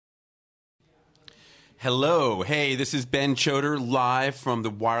Hello. Hey, this is Ben Choder live from the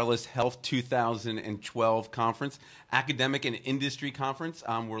Wireless Health 2012 conference, academic and industry conference.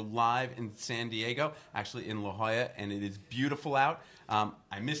 We're live in San Diego, actually in La Jolla, and it is beautiful out.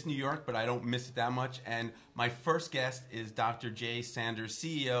 I miss New York, but I don't miss it that much. And my first guest is Dr. Jay Sanders,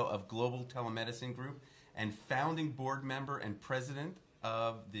 CEO of Global Telemedicine Group and founding board member and president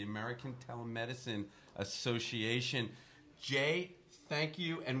of the American Telemedicine Association. Jay, thank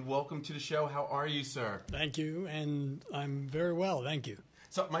you and welcome to the show. How are you, sir? Thank you, and I'm very well, thank you.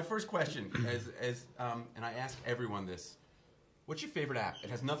 So my first question is, and I ask everyone this, what's your favorite app? It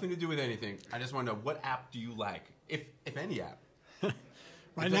has nothing to do with anything. I just want to know, what app do you like, if any app? Right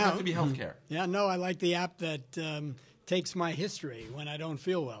it doesn't now, have to be healthcare. Yeah, no, I like the app that takes my history when I don't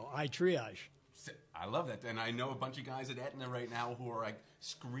feel well, iTriage. I love that, and I know a bunch of guys at Aetna right now who are like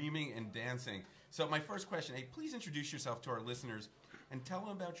screaming and dancing. So my first question, hey, please introduce yourself to our listeners and tell them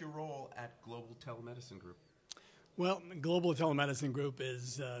about your role at Global Telemedicine Group. Well, Global Telemedicine Group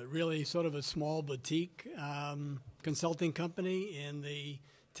is really sort of a small boutique consulting company in the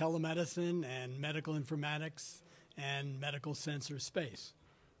telemedicine and medical informatics and medical sensor space.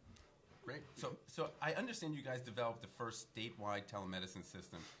 Great. So I understand you guys developed the first statewide telemedicine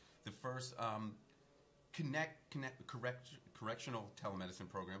system, the first correctional telemedicine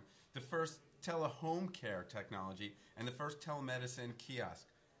program, the first telehome care technology, and the first telemedicine kiosk.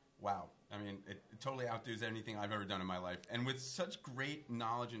 Wow. I mean, it totally outdoes anything I've ever done in my life. And with such great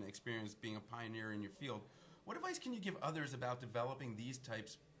knowledge and experience being a pioneer in your field, what advice can you give others about developing these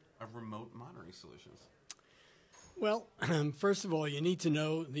types of remote monitoring solutions? Well, first of all, you need to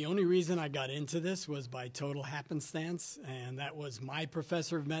know the only reason I got into this was by total happenstance, and that was my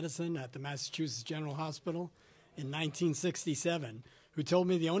professor of medicine at the Massachusetts General Hospital in 1967, who told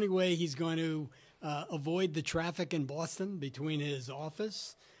me the only way he's going to avoid the traffic in Boston between his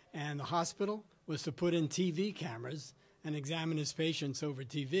office and the hospital was to put in TV cameras and examine his patients over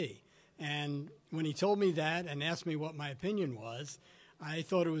TV. And when he told me that and asked me what my opinion was, I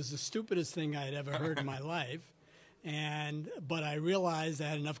thought it was the stupidest thing I had ever heard in my life. But I realized I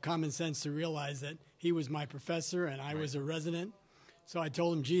had enough common sense to realize that he was my professor and I was a resident. So I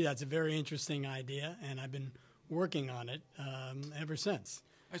told him, gee, that's a very interesting idea, and I've been working on it ever since.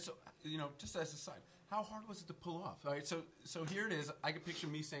 All right, so, just as a side, how hard was it to pull off? All right, so here it is. I can picture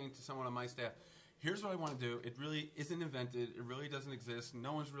me saying to someone on my staff, here's what I want to do. It really isn't invented. It really doesn't exist.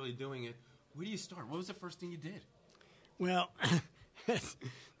 No one's really doing it. Where do you start? What was the first thing you did? Well, it's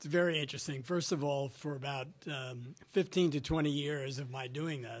very interesting. First of all, for about 15 to 20 years of my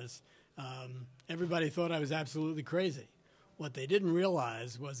doing this, everybody thought I was absolutely crazy. What they didn't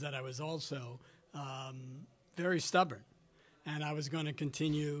realize was that I was also very stubborn, and I was going to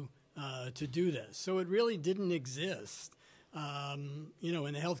continue to do this. So it really didn't exist, in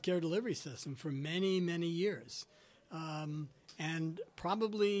the healthcare delivery system for many, many years. And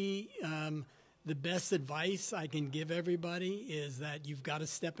probably the best advice I can give everybody is that you've got to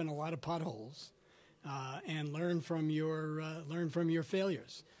step in a lot of potholes and learn from your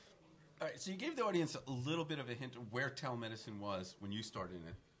failures. All right, so you gave the audience a little bit of a hint of where telemedicine was when you started in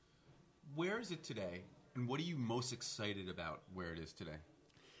it. Where is it today, and what are you most excited about where it is today?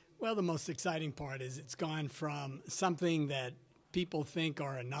 Well, the most exciting part is it's gone from something that people think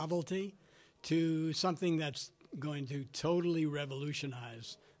are a novelty to something that's going to totally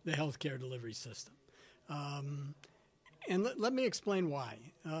revolutionize the healthcare delivery system. And let me explain why.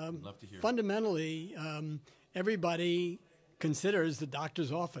 Love to hear. Fundamentally, everybody considers the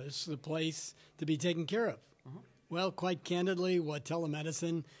doctor's office the place to be taken care of. Well, quite candidly, what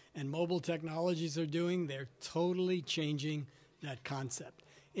telemedicine and mobile technologies are doing, they're totally changing that concept.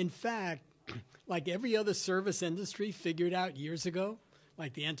 In fact, like every other service industry figured out years ago,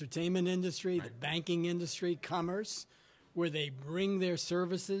 like the entertainment industry, the banking industry, commerce, where they bring their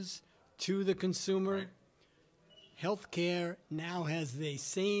services to the consumer, healthcare now has the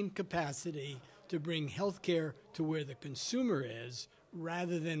same capacity to bring healthcare to where the consumer is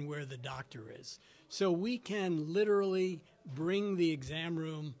rather than where the doctor is. So we can literally bring the exam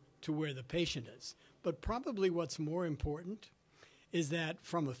room to where the patient is. But probably what's more important is that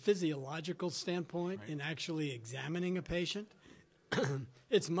from a physiological standpoint in actually examining a patient,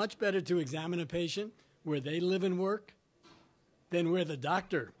 it's much better to examine a patient where they live and work than where the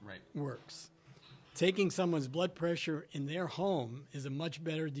doctor works. Taking someone's blood pressure in their home is a much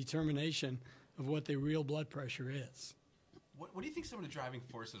better determination of what their real blood pressure is. What do you think some of the driving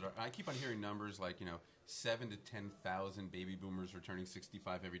forces are? I keep on hearing numbers like, 7 to 10,000 baby boomers are turning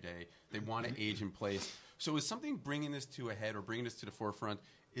 65 every day. They want to age in place. So is something bringing this to a head or bringing this to the forefront?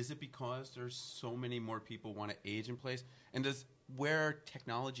 Is it because there's so many more people want to age in place? And does where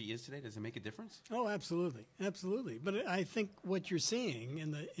technology is today, does it make a difference? Oh, absolutely, absolutely. But I think what you're seeing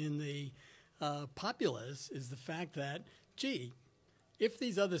in the populace is the fact that, gee, if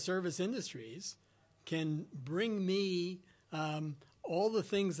these other service industries can bring me all the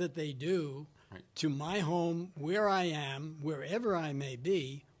things that they do to my home, where I am, wherever I may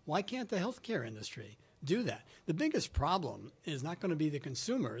be, why can't the healthcare industry do that? The biggest problem is not going to be the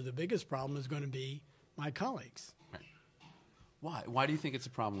consumer. The biggest problem is going to be my colleagues. Right. Why? Why do you think it's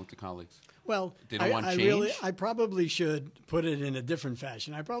a problem with the colleagues? Well, they don't want change? I probably should put it in a different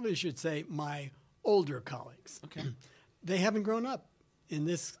fashion. I probably should say my older colleagues. Okay. They haven't grown up in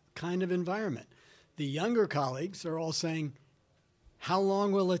this kind of environment. The younger colleagues are all saying, how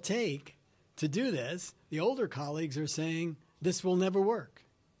long will it take to do this? The older colleagues are saying, this will never work.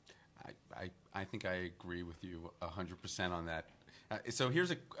 I think I agree with you 100% on that. So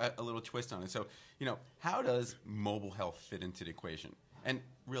here's a little twist on it. So, how does mobile health fit into the equation? And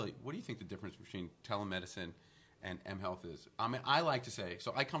really, what do you think the difference between telemedicine and mHealth is? I mean, I like to say,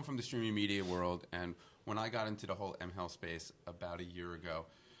 so I come from the streaming media world, and when I got into the whole mHealth space about a year ago,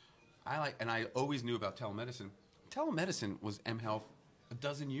 and I always knew about telemedicine. Telemedicine was mHealth a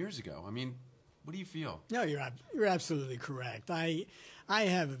dozen years ago. I mean, what do you feel? No, you're absolutely correct. I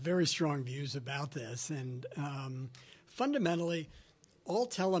have very strong views about this, and fundamentally, all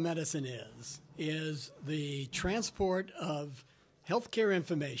telemedicine is the transport of healthcare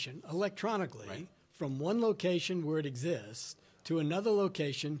information electronically from one location where it exists to another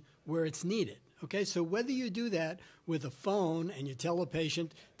location where it's needed. Okay, so whether you do that with a phone and you tell a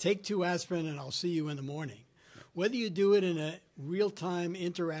patient, take 2 aspirin and I'll see you in the morning, whether you do it in a real-time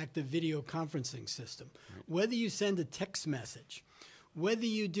interactive video conferencing system, whether you send a text message, whether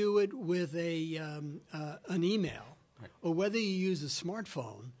you do it with an email, or whether you use a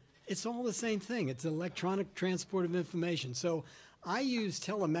smartphone, it's all the same thing. It's electronic transport of information. So I use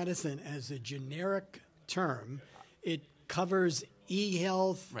telemedicine as a generic term. It covers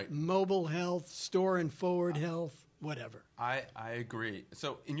e-health, mobile health, store and forward health, whatever. I agree.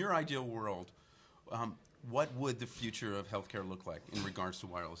 So in your ideal world, what would the future of healthcare look like in regards to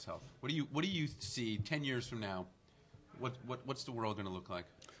wireless health? What do you see 10 years from now? What's the world going to look like?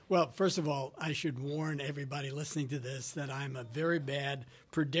 Well, first of all, I should warn everybody listening to this that I'm a very bad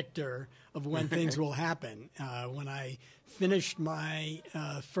predictor of when things will happen. When I finished my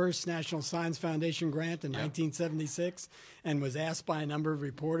first National Science Foundation grant in 1976 and was asked by a number of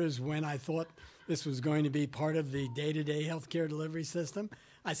reporters when I thought this was going to be part of the day-to-day healthcare delivery system,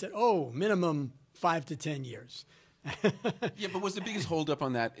 I said, minimum 5 to 10 years. Yeah, but was the biggest holdup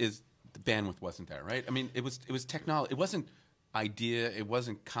on that is the bandwidth wasn't there, right? I mean, it was technology. It wasn't idea. It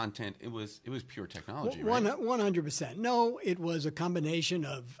wasn't content. It was pure technology, right? 100%. No, it was a combination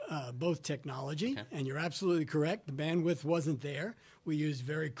of both technology, and you're absolutely correct. The bandwidth wasn't there. We used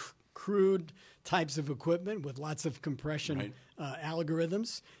very crude types of equipment with lots of compression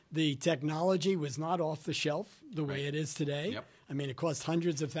algorithms. The technology was not off the shelf the way it is today. Yep. I mean, it cost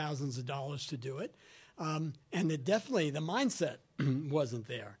hundreds of thousands of dollars to do it. And definitely the mindset wasn't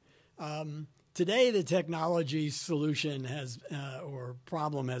there. Today, the technology solution or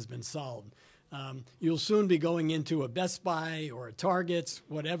problem has been solved. You'll soon be going into a Best Buy or a Target's,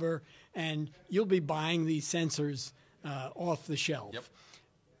 whatever, and you'll be buying these sensors off the shelf. Yep.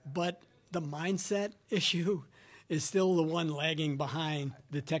 But the mindset issue is still the one lagging behind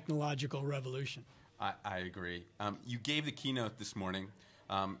the technological revolution. I agree. You gave the keynote this morning,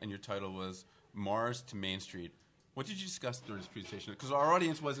 and your title was Mars to Main Street. What did you discuss during this presentation? Because our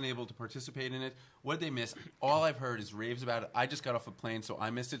audience wasn't able to participate in it. What did they miss? All I've heard is raves about it. I just got off a plane, so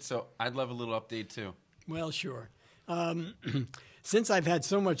I missed it. So I'd love a little update, too. Well, sure. Since I've had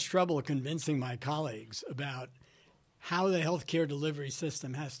so much trouble convincing my colleagues about how the healthcare delivery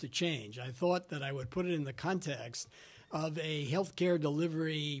system has to change, I thought that I would put it in the context of a healthcare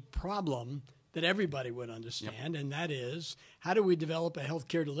delivery problem that everybody would understand, and that is, how do we develop a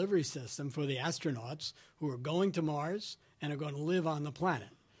healthcare delivery system for the astronauts who are going to Mars and are going to live on the planet?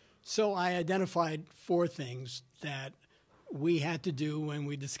 So I identified 4 things that we had to do when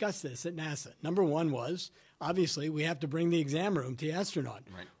we discussed this at NASA. Number 1 was, obviously, we have to bring the exam room to the astronaut.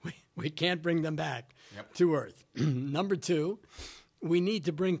 We can't bring them back to Earth. Number 2, we need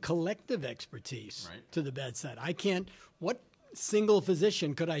to bring collective expertise to the bedside. What single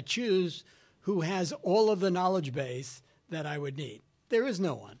physician could I choose who has all of the knowledge base that I would need? There is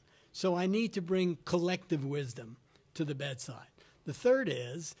no one. So I need to bring collective wisdom to the bedside. The third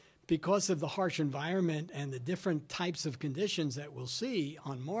is, because of the harsh environment and the different types of conditions that we'll see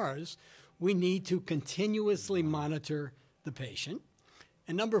on Mars, we need to continuously monitor the patient.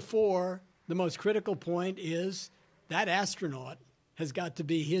 And number four, the most critical point is that astronaut has got to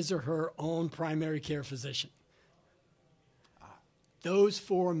be his or her own primary care physician. Those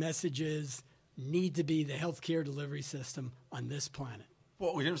four messages need to be the healthcare delivery system on this planet.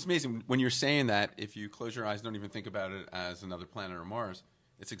 Well, it's amazing. When you're saying that, if you close your eyes, don't even think about it as another planet or Mars,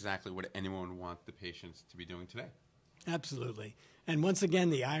 it's exactly what anyone would want the patients to be doing today. Absolutely. And once again,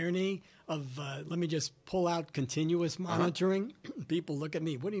 the irony of, let me just pull out continuous monitoring. People look at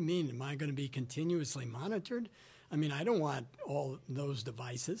me, what do you mean, am I going to be continuously monitored? I mean, I don't want all those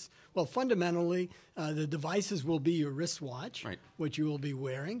devices. Well, fundamentally, the devices will be your wristwatch, right, which you will be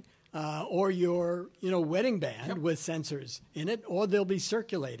wearing, or your wedding band with sensors in it, or they'll be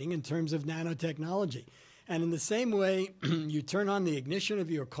circulating in terms of nanotechnology. And in the same way, you turn on the ignition of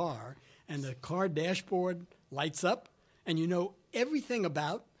your car, and the car dashboard lights up, and you know everything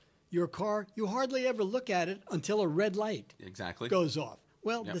about your car. You hardly ever look at it until a red light goes off.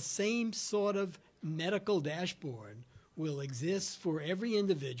 Well, the same sort of medical dashboard will exist for every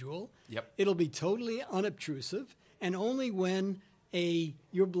individual. It'll be totally unobtrusive, and only when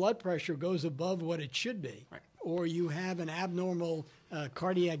your blood pressure goes above what it should be, or you have an abnormal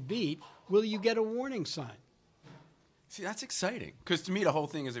cardiac beat, will you get a warning sign. See, that's exciting. Because to me, the whole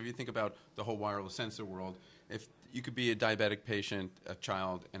thing is, if you think about the whole wireless sensor world, if you could be a diabetic patient, a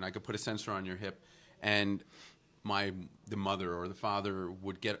child, and I could put a sensor on your hip, and the mother or the father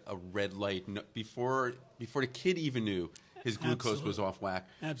would get a red light before the kid even knew his glucose was off whack.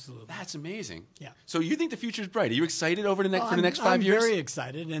 Absolutely. That's amazing. Yeah. So you think the future is bright. Are you excited for the next 5 years? I'm very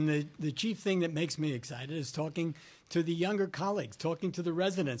excited, and the chief thing that makes me excited is talking to the younger colleagues, talking to the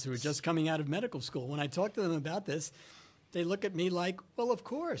residents who are just coming out of medical school. When I talk to them about this, they look at me like, well, of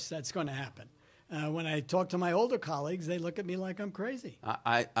course that's going to happen. When I talk to my older colleagues, they look at me like I'm crazy.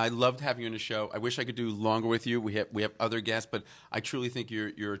 I loved having you on the show. I wish I could do longer with you. We have other guests, but I truly think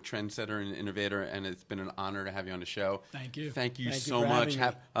you're a trendsetter and an innovator, and it's been an honor to have you on the show. Thank you. Thank you so much.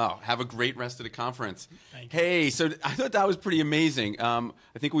 Have a great rest of the conference. Thank you. Hey, so I thought that was pretty amazing. I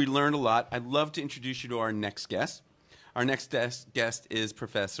think we learned a lot. I'd love to introduce you to our next guest. Our next guest is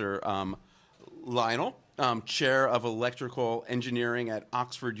Professor Lionel, Chair of Electrical Engineering at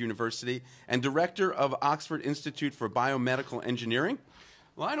Oxford University and Director of Oxford Institute for Biomedical Engineering.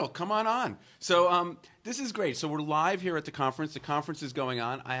 Lionel, come on. So this is great. So we're live here at the conference. The conference is going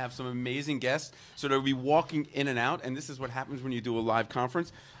on. I have some amazing guests. So they'll be walking in and out, and this is what happens when you do a live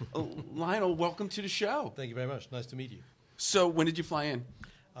conference. Lionel, welcome to the show. Thank you very much. Nice to meet you. So when did you fly in?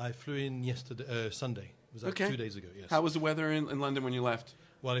 I flew in Sunday. It was like 2 days ago, yes. How was the weather in London when you left?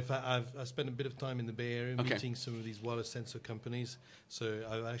 Well, in fact, I've spent a bit of time in the Bay Area meeting some of these wireless sensor companies. So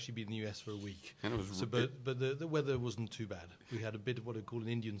I've actually been in the US for a week. And it was but the weather wasn't too bad. We had a bit of what I call an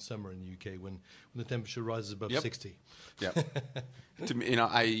Indian summer in the UK when the temperature rises above 60. Yeah. To me,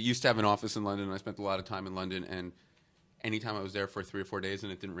 I used to have an office in London, and I spent a lot of time in London, and anytime I was there for 3 or 4 days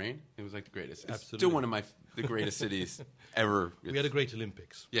and it didn't rain, it was like the greatest. It's Absolutely. still one of the greatest cities ever. We had a great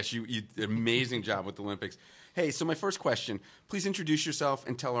Olympics. Yes, you did an amazing job with the Olympics. Hey, so my first question, please introduce yourself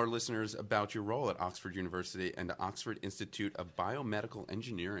and tell our listeners about your role at Oxford University and the Oxford Institute of Biomedical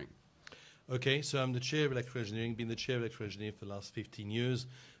Engineering. Okay, so I'm the Chair of Electrical Engineering, been the Chair of Electrical Engineering for the last 15 years,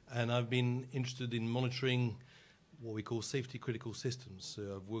 and I've been interested in monitoring what we call safety critical systems.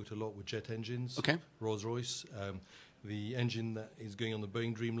 So I've worked a lot with jet engines, Rolls-Royce, the engine that is going on the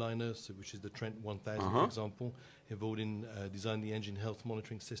Boeing Dreamliner, which is the Trent 1000, for example, involved in designing the engine health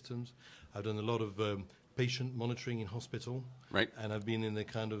monitoring systems. I've done a lot of patient monitoring in hospital, and I've been in the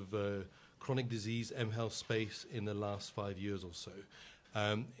kind of chronic disease mHealth space in the last 5 years or so.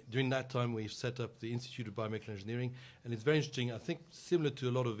 During that time, we've set up the Institute of Biomedical Engineering, and it's very interesting. I think similar to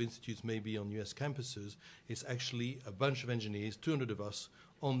a lot of institutes maybe on US campuses, it's actually a bunch of engineers, 200 of us,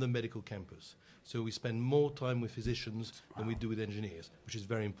 on the medical campus. So we spend more time with physicians than we do with engineers, which is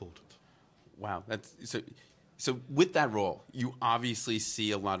very important. Wow. So with that role, you obviously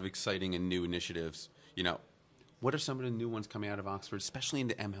see a lot of exciting and new initiatives. What are some of the new ones coming out of Oxford, especially in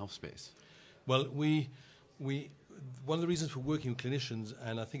the mHealth space? Well, one of the reasons for working with clinicians,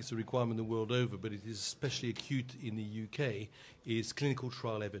 and I think it's a requirement the world over, but it is especially acute in the UK, is clinical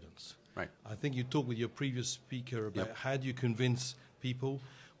trial evidence. Right. I think you talked with your previous speaker about how do you convince people.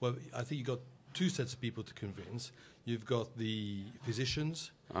 Well, I think you've got two sets of people to convince. you've got the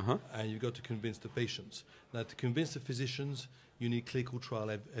physicians, and you've got to convince the patients. Now, to convince the physicians, you need clinical trial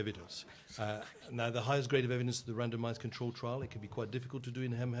evidence. Now, the highest grade of evidence is the randomized control trial. It can be quite difficult to do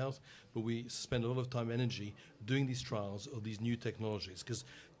in mHealth, but we spend a lot of time and energy doing these trials of these new technologies, because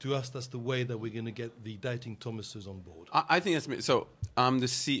to us, that's the way that we're going to get the doubting Thomases on board. I think that's so. I'm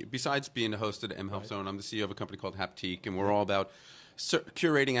the besides being the host of the mHealth Zone, I'm the CEO of a company called Happtique, and we're all about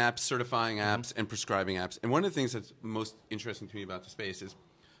curating apps, certifying apps, and prescribing apps. And one of the things that's most interesting to me about the space is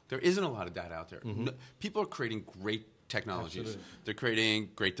there isn't a lot of data out there. No, people are creating great technologies. Absolutely. They're creating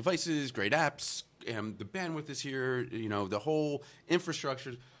great devices, great apps. The bandwidth is here. The whole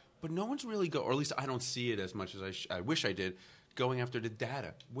infrastructure, but no one's really or at least I don't see it as much as I wish I did, going after the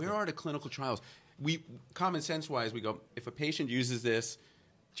data. Where are the clinical trials? Common sense wise, we go, if a patient uses this,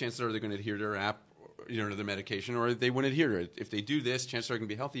 chances are they're going to adhere to their app, to their medication, or they wouldn't adhere to it. If they do this, chances are they're going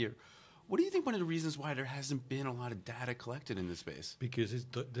to be healthier. What do you think one of the reasons why there hasn't been a lot of data collected in this space? Because it's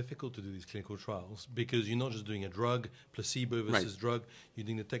difficult to do these clinical trials, because you're not just doing a drug, placebo versus drug, you're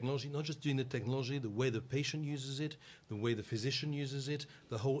doing the technology, not just doing the technology, the way the patient uses it, the way the physician uses it,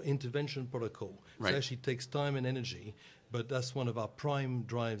 the whole intervention protocol. It actually takes time and energy, but that's one of our prime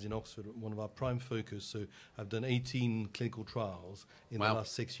drives in Oxford, one of our prime focus. So I've done 18 clinical trials in the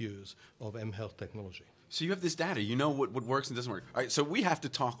last 6 years of mHealth technology. So you have this data. You know what works and doesn't work. All right, so we have to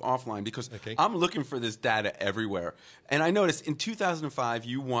talk offline because I'm looking for this data everywhere. And I noticed in 2005,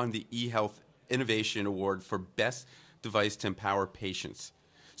 you won the eHealth Innovation Award for Best Device to Empower Patients.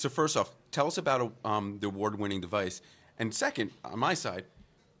 So first off, tell us about the award-winning device. And second, on my side,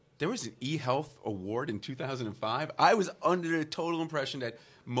 there was an eHealth award in 2005. I was under the total impression that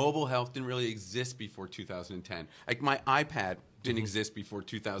mobile health didn't really exist before 2010. Like my iPad didn't exist before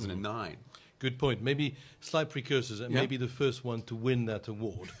 2009. Good point. Maybe slight precursors, and maybe the first one to win that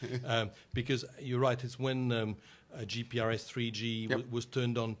award. Because you're right, it's when GPRS 3G was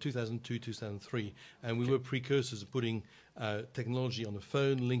turned on 2002, 2003, and we were precursors of putting technology on the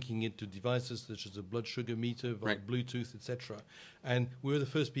phone, linking it to devices such as a blood sugar meter, via Bluetooth, etc. And we were the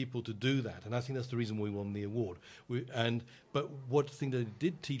first people to do that, and I think that's the reason we won the award. But one thing that it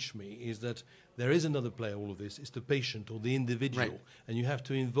did teach me is that there is another player all of this. It's the patient or the individual, and you have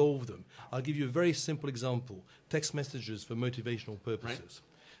to involve them. I'll give you a very simple example. Text messages for motivational purposes.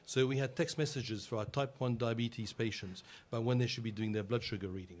 So we had text messages for our type 1 diabetes patients about when they should be doing their blood sugar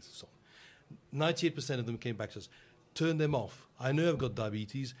readings and so on. 98% of them came back to us. Turn them off. I know I've got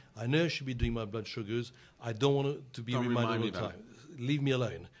diabetes. I know I should be doing my blood sugars. I don't want to be reminded all the time. Leave me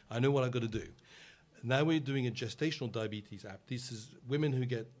alone. I know what I've got to do. Now we're doing a gestational diabetes app. This is women who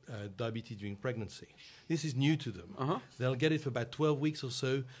get diabetes during pregnancy. This is new to them. They'll get it for about 12 weeks or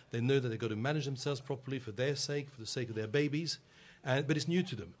so. They know that they've got to manage themselves properly for their sake, for the sake of their babies. But it's new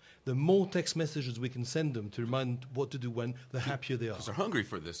to them. The more text messages we can send them to remind what to do when, the happier they are. Because they're hungry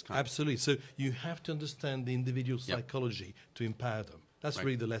for this kind. Absolutely. So you have to understand the individual psychology to empower them. That's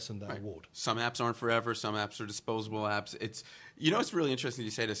really the lesson that award. Some apps aren't forever. Some apps are disposable apps. It's it's really interesting you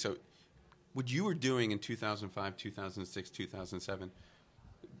say this. So what you were doing in 2005, 2006, 2007,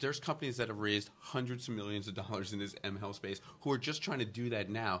 there's companies that have raised hundreds of millions of dollars in this mHealth space who are just trying to do that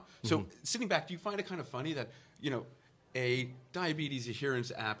now. So sitting back, do you find it kind of funny that, a diabetes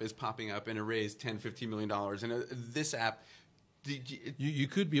adherence app is popping up and it raised $10, $15 million, and this app... You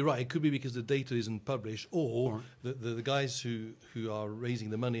could be right. It could be because the data isn't published, or the guys who are raising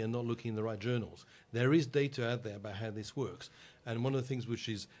the money are not looking in the right journals. There is data out there about how this works. And one of the things which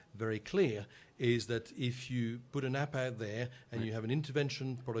is very clear is that if you put an app out there and you have an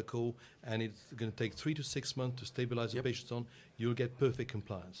intervention protocol and it's going to take 3 to 6 months to stabilize the patients on, you'll get perfect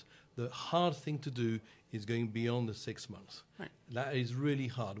compliance. The hard thing to do is going beyond the 6 months. That is really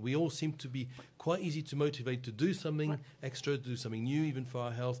hard. We all seem to be quite easy to motivate to do something extra, to do something new, even for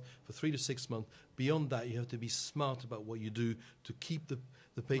our health, for 3 to 6 months. Beyond that, you have to be smart about what you do to keep the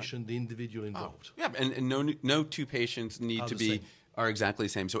patient, the individual involved. And no two patients need to be are exactly the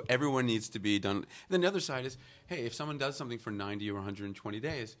same. So everyone needs to be done. And then the other side is, hey, if someone does something for 90 or 120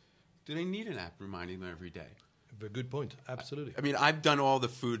 days, do they need an app reminding them every day? Very good point. Absolutely. I mean, I've done all the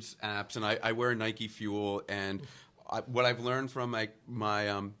foods apps, and I wear Nike Fuel, and what I've learned from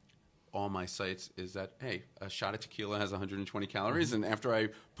all my sites is that, hey, a shot of tequila has 120 calories, and after I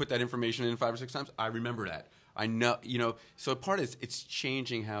put that information in 5 or 6 times, I remember that. I know, so part is it's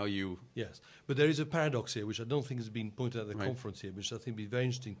changing how you... Yes, but there is a paradox here, which I don't think has been pointed out at the conference here, which I think would be very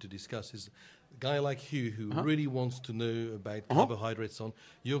interesting to discuss, is a guy like you who really wants to know about carbohydrates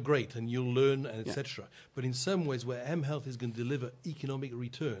you're great and you'll learn, and etc. But in some ways where mHealth is going to deliver economic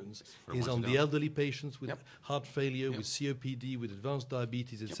returns is on the elderly patients with heart failure, with COPD, with advanced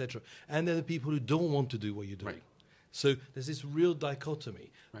diabetes, etc. And they're the people who don't want to do what you're doing. So there's this real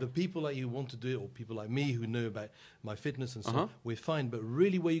dichotomy. The people like you want to do it, or people like me who know about my fitness and so on, we're fine. But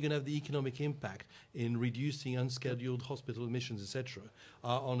really where you're going to have the economic impact in reducing unscheduled hospital admissions, etc.,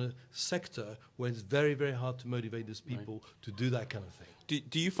 are on a sector where it's very, very hard to motivate those people to do that kind of thing.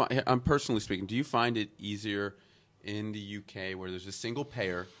 Do you find, I'm personally speaking, do you find it easier in the UK where there's a single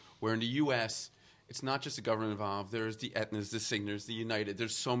payer, where in the US it's not just the government involved, there's the Aetnas, the Cigners, the United,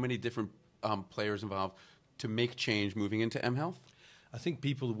 there's so many different players involved to make change moving into mHealth? I think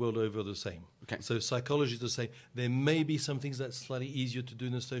people the world over are the same. Okay. So psychology is the same. There may be some things that's slightly easier to do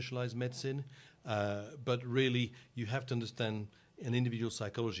in a socialized medicine, but really you have to understand an individual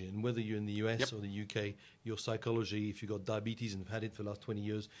psychology. And whether you're in the US or the UK, your psychology, if you've got diabetes and have had it for the last 20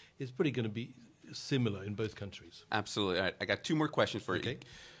 years, is pretty going to be similar in both countries. Absolutely. All right. I got two more questions for you. Okay.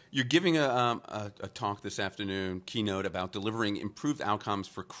 You're giving a talk this afternoon, keynote, about delivering improved outcomes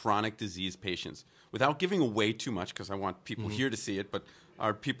for chronic disease patients. Without giving away too much, because I want people here to see it, but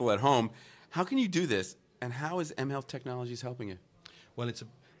our people at home, how can you do this, and how is mHealth Technologies helping you? Well, it's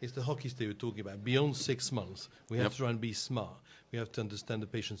the hockey stick we're talking about. Beyond 6 months, we have to try and be smart. We have to understand the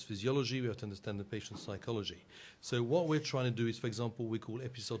patient's physiology. We have to understand the patient's psychology. So what we're trying to do is, for example, we call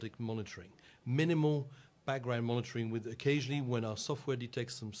episodic monitoring. Minimal background monitoring with occasionally when our software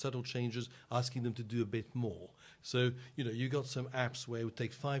detects some subtle changes, asking them to do a bit more. So, you got some apps where it would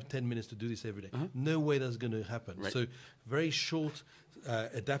take 5-10 minutes to do this every day. No way that's going to happen. Right. So very short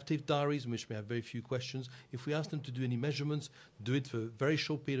adaptive diaries in which we have very few questions. If we ask them to do any measurements, do it for a very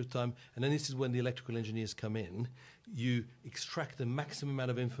short period of time, and then this is when the electrical engineers come in. You extract the maximum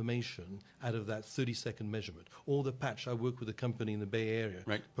amount of information out of that 30-second measurement. Or the patch. I work with a company in the Bay Area,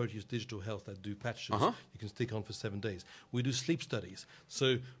 Proteus Digital Health, that do patches you can stick on for 7 days. We do sleep studies.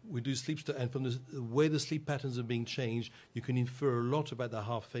 So we do sleep studies, and from the way the sleep patterns are being changed, you can infer a lot about the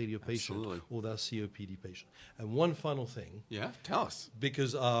heart failure patient or that COPD patient. And one final thing. Yeah, tell us.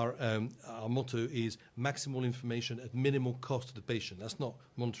 Because our motto is maximal information at minimal cost to the patient. That's not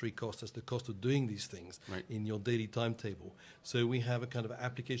monetary cost, that's the cost of doing these things in your daily timetable. So we have a kind of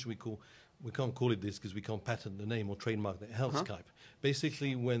application we can't call it this because we can't patent the name or trademark it, Health Skype.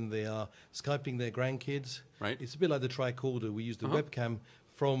 Basically, when they are Skyping their grandkids, it's a bit like the tricorder. We use the webcam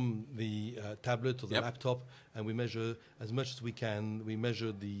from the tablet or the laptop, and we measure as much as we can. We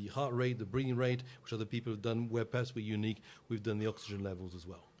measure the heart rate, the breathing rate, which other people have done. Where perhaps we're unique, we've done the oxygen levels as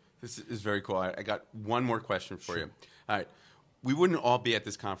well. This is very cool. I got one more question for you. All right. We wouldn't all be at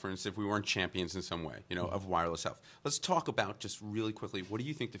this conference if we weren't champions in some way, of wireless health. Let's talk about, just really quickly, what do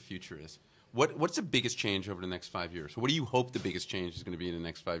you think the future is? What's the biggest change over the next 5 years? What do you hope the biggest change is going to be in the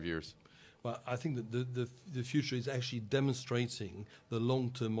next 5 years? Well, I think that the future is actually demonstrating the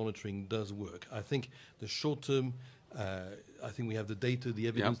long-term monitoring does work. I think the short-term, I think we have the data, the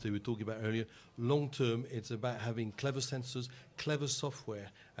evidence that we were talking about earlier. Long-term, it's about having clever sensors, clever software,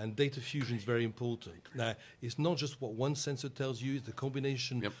 and data fusion is very important. Now, it's not just what one sensor tells you, it's the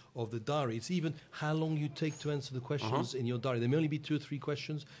combination of the diary. It's even how long you take to answer the questions in your diary. There may only be 2 or 3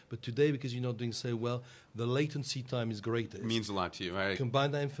 questions, but today, because you're not doing so well, the latency time is greater. It means a lot to you, right?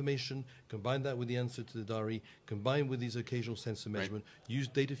 Combine that information, combine that with the answer to the diary, combine with these occasional sensor measurement, use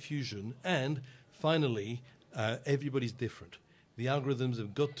data fusion, and finally, everybody's different. The algorithms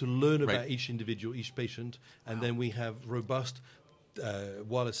have got to learn about each individual, each patient, and then we have robust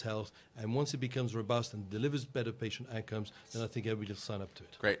wireless health. And once it becomes robust and delivers better patient outcomes, then I think everybody will sign up to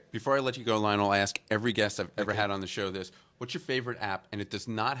it. Great. Before I let you go, Lionel, I ask every guest I've ever had on the show this. What's your favorite app? And it does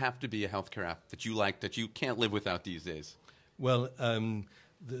not have to be a healthcare app that you like, that you can't live without these days. Well,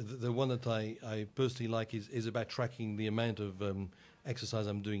 the one that I personally like is about tracking the amount of exercise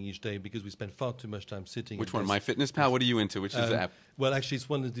I'm doing each day, because we spend far too much time sitting. Which one? MyFitnessPal? What are you into? Which is the app? Well, actually, it's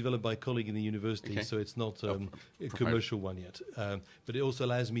one that's developed by a colleague in the university, so it's not a commercial one yet. But it also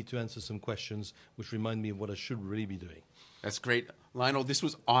allows me to answer some questions which remind me of what I should really be doing. That's great. Lionel, this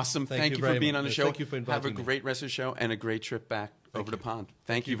was awesome. Thank you for being on the show. Thank you for inviting me. Have a great rest of the show and a great trip back over the pond.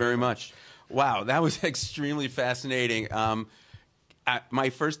 Thank you very much. Wow, that was extremely fascinating. My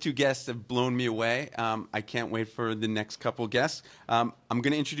first 2 guests have blown me away. I can't wait for the next couple guests. I'm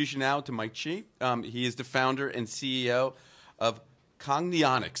going to introduce you now to Mike Chi. He is the founder and CEO of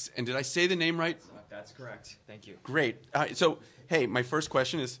Cognionics. And did I say the name right? That's correct. Thank you. Great. So, hey, my first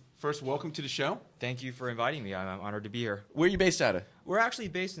question is, first, welcome to the show. Thank you for inviting me. I'm honored to be here. Where are you based out of? We're actually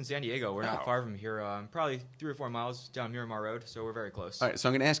based in San Diego. We're not far from here, probably 3 or 4 miles down Miramar Road, so we're very close. All right, so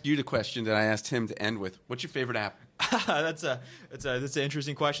I'm going to ask you the question that I asked him to end with. What's your favorite app? That's an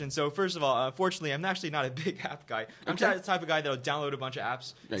interesting question. So first of all, fortunately, I'm actually not a big app guy. I'm Okay. the type of guy that'll download a bunch of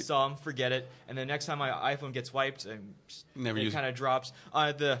apps, Right. install them, forget it, and then next time my iPhone gets wiped, Never it use it. kind of drops.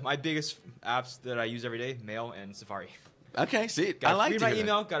 My biggest apps that I use every day: Mail and Safari. Okay, see, Gotta I like read to my hear that.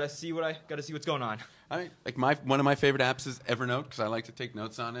 email. Gotta see what's going on. One of my favorite apps is Evernote because I like to take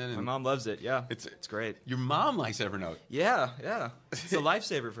notes on it. And My mom loves it. Yeah, It's- it's great. Your mom likes Evernote. Yeah. It's a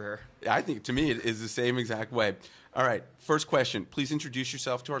lifesaver for her. I think, to me, it is the same exact way. All right, first question. Please introduce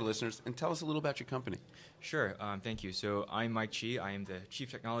yourself to our listeners and tell us a little about your company. Sure. Thank you. So I'm Mike Chi. I am the Chief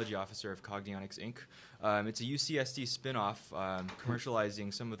Technology Officer of Cognionics, Inc. It's a UCSD spinoff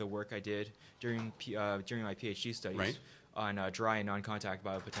commercializing some of the work I did during my PhD studies Right. on dry and non-contact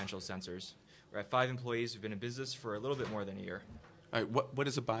biopotential sensors. We're at 5 employees who've been in business for a little bit more than a year. All right, what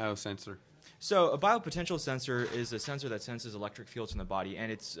is a biosensor? So a biopotential sensor is a sensor that senses electric fields in the body,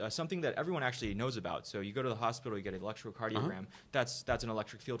 and it's something that everyone actually knows about. So you go to the hospital, you get an electrocardiogram. That's an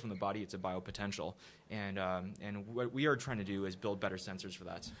electric field from the body. It's a biopotential, and what we are trying to do is build better sensors for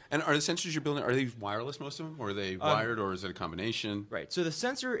that. And are the sensors you're building, are they wireless, most of them? Or are they wired, or is it a combination? Right. So the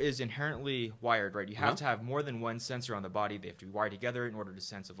sensor is inherently wired, right? You have to have more than one sensor on the body. They have to be wired together in order to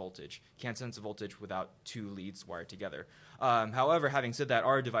sense a voltage. You can't sense a voltage without 2 leads wired together. However, having said that,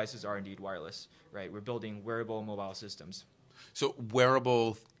 our devices are indeed wireless, right? We're building wearable mobile systems. So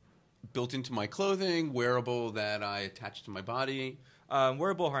wearable built into my clothing, wearable that I attach to my body.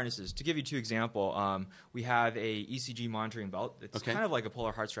 Wearable harnesses. To give you 2 examples, we have a ECG monitoring belt. It's Okay. kind of like a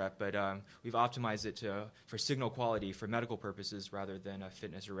polar heart strap, but we've optimized it for signal quality for medical purposes rather than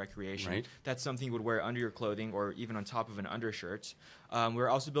fitness or recreation. Right. That's something you would wear under your clothing or even on top of an undershirt. We're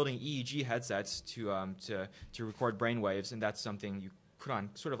also building EEG headsets to record brain waves, and that's something you put on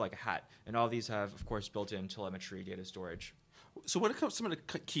sort of like a hat. And all these have, of course, built-in telemetry data storage. So what are some of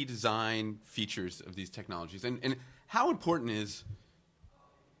the key design features of these technologies? And how important is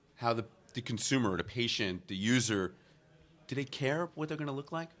how the consumer, the patient, the user, do they care what they're going to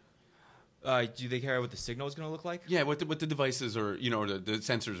look like? Do they care what the signal is going to look like? Yeah, what the devices or the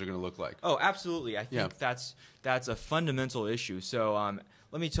sensors are going to look like. Oh, absolutely. I think that's a fundamental issue. So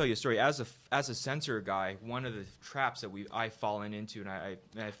let me tell you a story. As a sensor guy, one of the traps that I've fallen into, and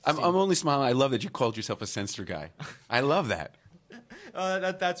I'm only smiling. I love that you called yourself a sensor guy. I love that.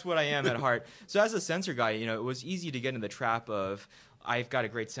 That's what I am at heart. So as a sensor guy, it was easy to get in the trap of, I've got a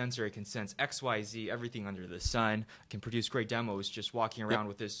great sensor. It can sense X, Y, Z, everything under the sun. I can produce great demos just walking around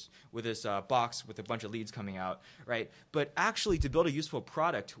with this box with a bunch of leads coming out, right? But actually, to build a useful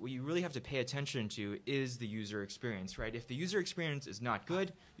product, what you really have to pay attention to is the user experience, right? If the user experience is not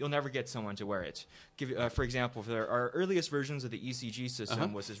good, you'll never get someone to wear it. For example, our earliest versions of the ECG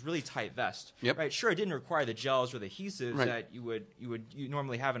system was this really tight vest, right? Sure, it didn't require the gels or the adhesives that you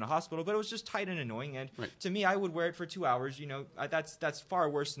normally have in a hospital, but it was just tight and annoying. And to me, I would wear it for 2 hours. That's far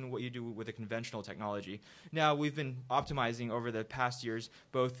worse than what you do with a conventional technology. Now, we've been optimizing over the past years,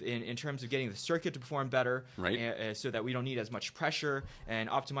 both in terms of getting the circuit to perform better, so that we don't need as much pressure, and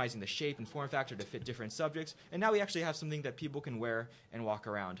optimizing the shape and form factor to fit different subjects. And now we actually have something that people can wear and walk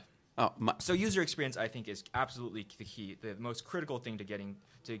around. So user experience, I think, is absolutely the key, the most critical thing to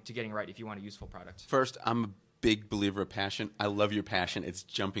getting right if you want a useful product. First, I'm a big believer of passion. I love your passion. It's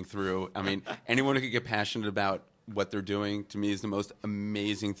jumping through. I mean, anyone who could get passionate about what they're doing, to me, is the most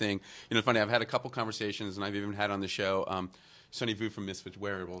amazing thing. Funny, I've had a couple conversations, and I've even had on the show Sonny Vu from Misfits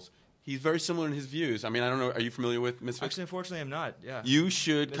Wearables. He's very similar in his views. I mean, I don't know. Are you familiar with Misfits? Actually, unfortunately, I'm not. Yeah. You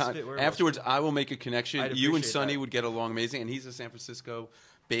should. Afterwards, I will make a connection. You and Sonny would get along amazing, and he's a San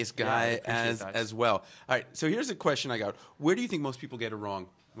Francisco-based guy as well. All right. So here's a question I got. Where do you think most people get it wrong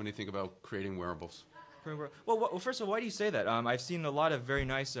when they think about creating wearables? Well, first of all, why do you say that? I've seen a lot of very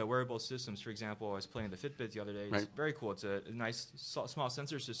nice wearable systems. For example, I was playing the Fitbit the other day. It's very cool. It's a nice small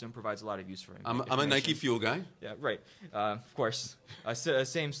sensor system, provides a lot of use for it. I'm a Nike Fuel guy. Yeah, right. Of course.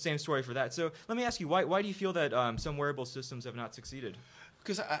 Same story for that. So let me ask you, why do you feel that some wearable systems have not succeeded?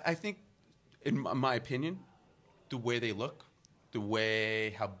 Because I think, in my opinion, the way they look,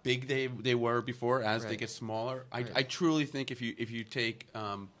 how big they were before as they get smaller, I truly think if you take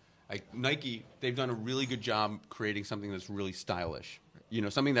like Nike, they've done a really good job creating something that's really stylish.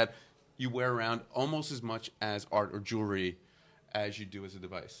 Something that you wear around almost as much as art or jewelry as you do as a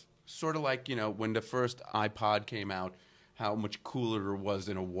device. Sort of like, when the first iPod came out, how much cooler it was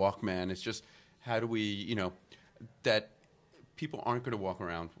than a Walkman. It's just, how do we, that people aren't going to walk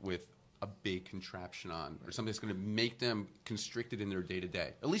around with a big contraption on, or something that's going to make them constricted in their day-to-day.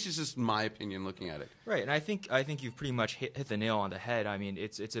 At least it's just my opinion looking at it. Right, and I think you've pretty much hit the nail on the head. I mean,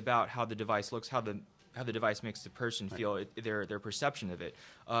 it's about how the device looks, how the the device makes the person feel, their perception of it.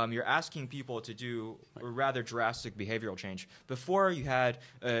 You're asking people to do a rather drastic behavioral change. Before, you had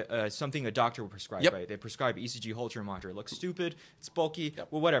something a doctor would prescribe, right? They prescribe ECG Holter monitor. It looks stupid, it's bulky,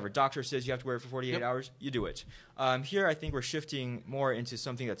 well, whatever. Doctor says you have to wear it for 48 hours, you do it. Here, I think we're shifting more into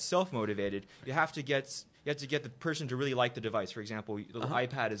something that's self-motivated. You have to get the person to really like the device. For example, the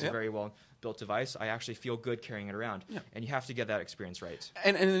iPad is a very well-built device. I actually feel good carrying it around. And you have to get that experience right.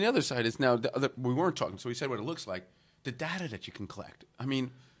 And the other side is now, we weren't talking, so we said what it looks like. The data that you can collect. I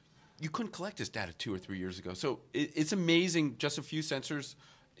mean, you couldn't collect this data 2 or 3 years ago. So it's amazing, just a few sensors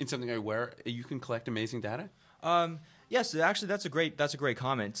in something I wear, you can collect amazing data? Yes, actually, that's a great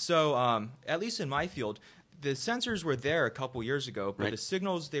comment. So at least in my field, the sensors were there a couple years ago, but the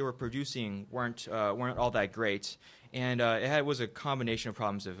signals they were producing weren't all that great, and it was a combination of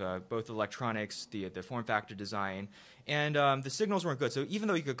problems of both electronics, the form factor design, and the signals weren't good. So even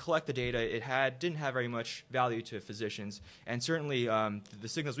though you could collect the data, it didn't have very much value to physicians, and certainly the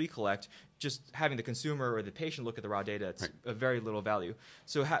signals we collect, just having the consumer or the patient look at the raw data, it's of very little value.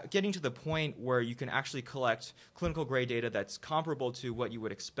 So getting to the point where you can actually collect clinical grade data that's comparable to what you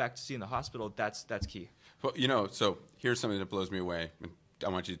would expect to see in the hospital, that's key. Well, you know, so here's something that blows me away. I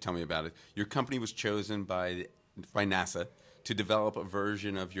want you to tell me about it. Your company was chosen by NASA to develop a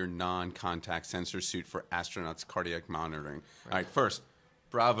version of your non-contact sensor suit for astronauts' cardiac monitoring. All right, first,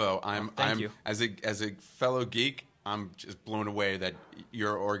 bravo. Thank you. As a fellow geek, I'm just blown away that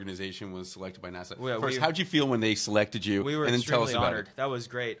your organization was selected by NASA. First, how'd you feel when they selected you? We were and then tell us extremely about honored. it. That was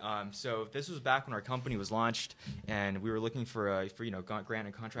great. So this was back when our company was launched, and we were looking for grant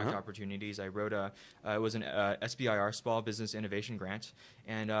and contract opportunities. I wrote it was an SBIR, Small Business Innovation Grant,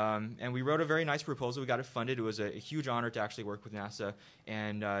 and we wrote a very nice proposal. We got it funded. It was a huge honor to actually work with NASA,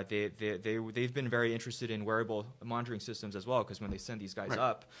 and they've been very interested in wearable monitoring systems as well, because when they send these guys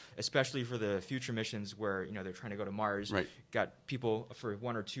up, especially for the future missions where they're trying to go to Mars, got people for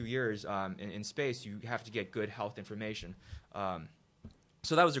 1 or 2 years in space, you have to get good health information.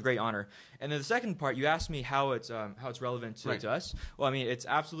 So that was a great honor. And then the second part, you asked me how it's relevant to us. Well, I mean, it's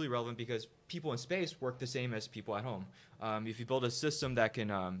absolutely relevant because people in space work the same as people at home. If you build a system that can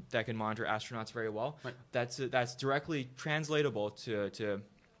monitor astronauts very well, that's directly translatable to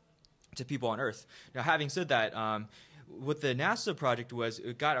people on Earth. Now, having said that, what the NASA project was,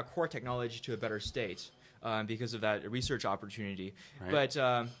 it got our core technology to a better state. Because of that research opportunity. But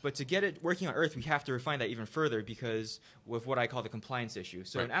to get it working on Earth, we have to refine that even further because with what I call the compliance issue.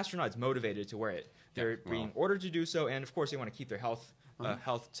 So an astronaut is motivated to wear it. They're being ordered to do so, and of course they want to keep their health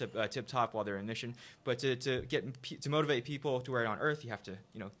tip-top while they're in mission. But to motivate people to wear it on Earth, you have to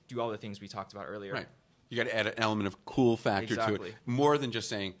do all the things we talked about earlier. Right. You got to add an element of cool factor to it, more than just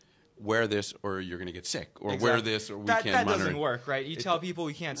saying, wear this or you're going to get sick, or wear this or we can't monitor. That doesn't work, right? You tell people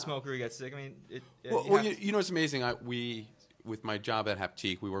we can't smoke or we get sick. I mean, it's amazing. With my job at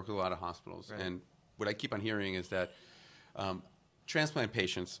Happtique, we work with a lot of hospitals, and what I keep on hearing is that transplant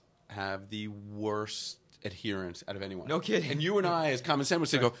patients have the worst adherence out of anyone. No kidding. And you and I, as common sense, would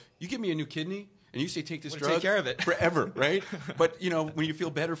say, "Go, you give me a new kidney." And you say, take this drug, take care of it forever, right? But when you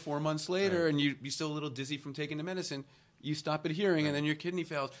feel better 4 months later and you're still a little dizzy from taking the medicine, you stop adhering and then your kidney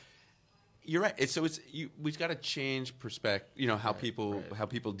fails. You're right. We've got to change perspective. How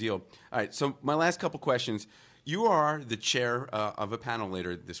people deal. All right. So my last couple questions. You are the chair of a panel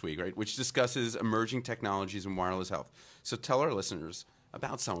later this week, right, which discusses emerging technologies in wireless health. So tell our listeners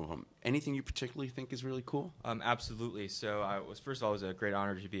about some of them. Anything you particularly think is really cool? Absolutely. So first of all, it was a great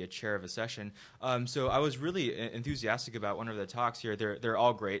honor to be a chair of a session. So I was really enthusiastic about one of the talks here. They're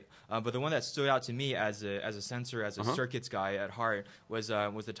all great, but the one that stood out to me as a sensor, as a circuits guy at heart, was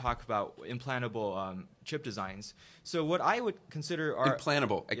the talk about implantable chip designs. So what I would consider are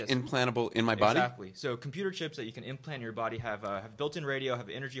implantable, implantable in my body. Exactly. So computer chips that you can implant in your body have built-in radio, have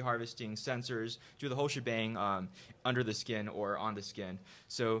energy harvesting sensors, do the whole shebang under the skin or on the skin.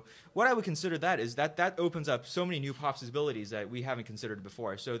 So what I would consider that is that opens up so many new possibilities that we haven't considered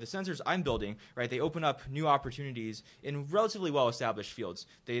before. So the sensors I'm building, they open up new opportunities in relatively well-established fields.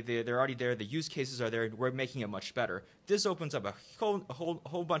 They're already there. The use cases are there. We're making it much better. This opens up a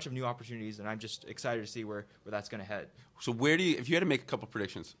whole bunch of new opportunities, and I'm just excited to see where that's going to head. So if you had to make a couple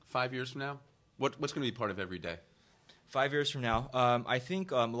predictions, 5 years from now, what's going to be part of every day? 5 years from now, I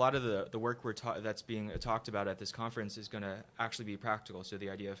think a lot of the work that's being talked about at this conference is going to actually be practical. So the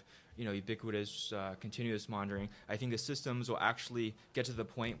idea of ubiquitous, continuous monitoring. I think the systems will actually get to the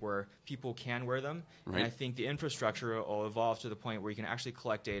point where people can wear them, and I think the infrastructure will evolve to the point where you can actually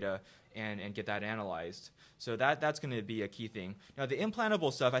collect data and get that analyzed. So that's going to be a key thing. Now, the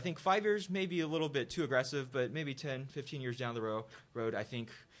implantable stuff, I think 5 years may be a little bit too aggressive, but maybe 10, 15 years down the road, I think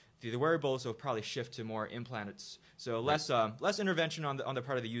the wearables will probably shift to more implants. So less intervention on the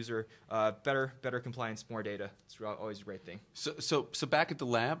part of the user, better compliance, more data. It's always a great thing. So back at the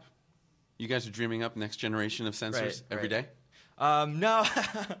lab, you guys are dreaming up next generation of sensors every day? No,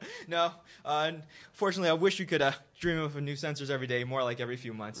 no. Fortunately, I wish we could dream of new sensors every day, more like every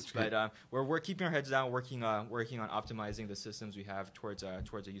few months. But we're keeping our heads down, working on optimizing the systems we have towards a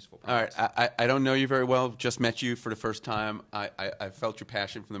useful product. All right, I don't know you very well. Just met you for the first time. I felt your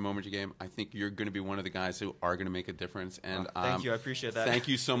passion from the moment you came. I think you're going to be one of the guys who are going to make a difference. And thank you. I appreciate that. Thank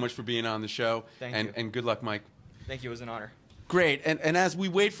you so much for being on the show. Thank you. And good luck, Mike. Thank you. It was an honor. Great. And as we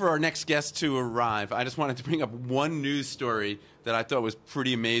wait for our next guest to arrive, I just wanted to bring up one news story that I thought was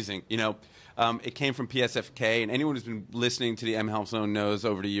pretty amazing. You know, it came from PSFK, and anyone who's been listening to the mHealth Zone knows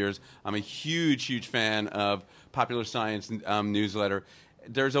over the years I'm a huge fan of Popular Science newsletter.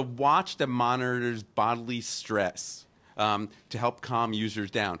 There's a watch that monitors bodily stress to help calm users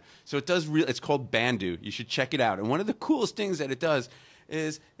down. So it does. It's called Bandu. You should check it out. And one of the coolest things that it does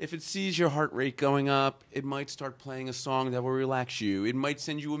is if it sees your heart rate going up, it might start playing a song that will relax you. It might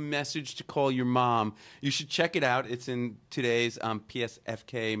send you a message to call your mom. You should check it out. It's in today's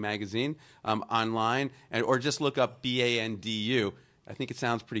PSFK magazine online, or just look up BANDU. I think it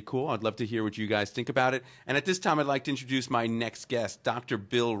sounds pretty cool. I'd love to hear what you guys think about it. And at this time, I'd like to introduce my next guest, Dr.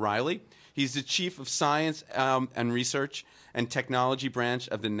 Bill Riley. He's the Chief of Science and Research and Technology Branch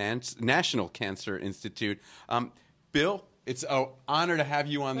of the National Cancer Institute. Bill, it's an honor to have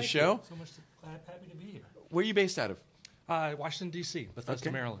you on the show. So much happy to be here. Where are you based out of? Washington, D.C.,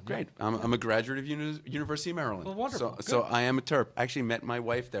 Bethesda, Maryland. Great. I'm a graduate of University of Maryland. Well, wonderful. So I am a Terp. I actually met my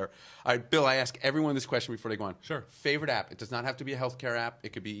wife there. All right, Bill, I ask everyone this question before they go on. Sure. Favorite app? It does not have to be a healthcare app.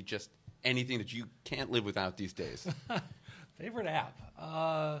 It could be just anything that you can't live without these days. Favorite app?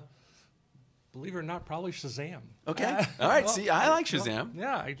 Believe it or not, probably Shazam. Okay. All right. Well, see, I like Shazam.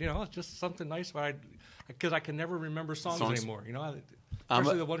 Yeah, it's just something nice. Because I can never remember songs anymore.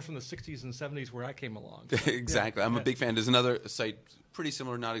 Especially the one from the 60s and 70s where I came along. So, exactly. I'm a big fan. There's another site pretty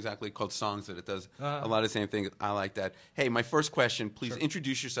similar, not exactly called Songs, that it does a lot of the same things. I like that. Hey, my first question, please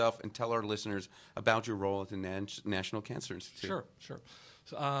introduce yourself and tell our listeners about your role at the National Cancer Institute. Sure.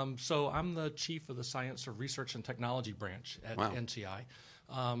 So I'm the Chief of the Science of Research and Technology Branch at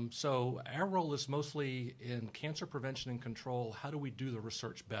NCI. So our role is mostly in cancer prevention and control. How do we do the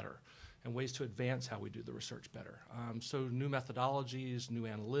research better? And ways to advance how we do the research better. So new methodologies, new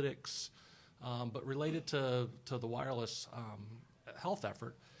analytics, but related to the wireless health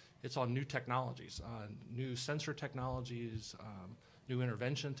effort, it's on new technologies, new sensor technologies, new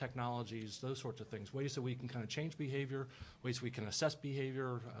intervention technologies, those sorts of things, ways that we can kind of change behavior, ways we can assess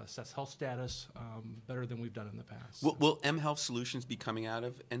behavior, assess health status better than we've done in the past. Will mHealth Solutions be coming out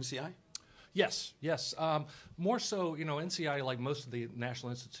of NCI? Yes. More so, NCI, like most of the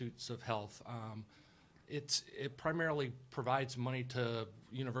National Institutes of Health, it primarily provides money to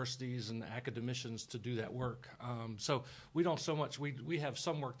universities and academicians to do that work. So we don't so much, we have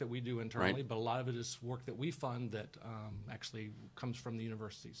some work that we do internally, but a lot of it is work that we fund that actually comes from the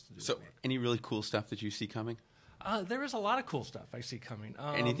universities to do that work. So any really cool stuff that you see coming? There is a lot of cool stuff I see coming.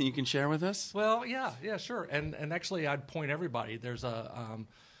 Anything you can share with us? Well, yeah, sure. And actually, I'd point everybody. There's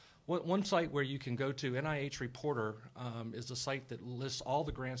one site where you can go to. NIH Reporter is a site that lists all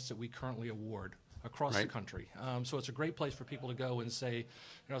the grants that we currently award across the country. So it's a great place for people to go and say,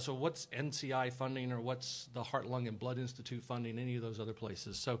 so what's NCI funding, or what's the Heart, Lung, and Blood Institute funding, any of those other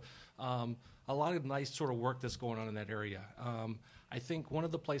places. So a lot of nice sort of work that's going on in that area. I think one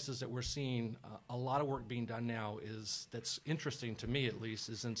of the places that we're seeing a lot of work being done now that's interesting to me at least,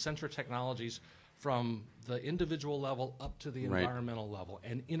 is in sensor technologies from the individual level up to the environmental level,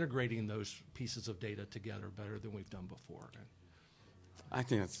 and integrating those pieces of data together better than we've done before. I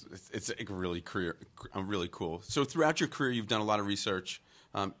think it's really cool. So throughout your career, you've done a lot of research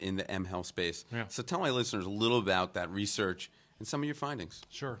in the mHealth space. Yeah. So tell my listeners a little about that research and some of your findings.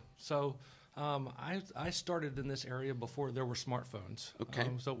 Sure. So I started in this area before there were smartphones. Okay.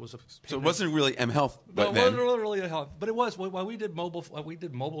 So it was So it wasn't really mHealth, but then. It wasn't really a health, but it was. While we did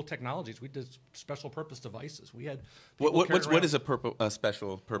mobile technologies, we did special purpose devices. We had what is a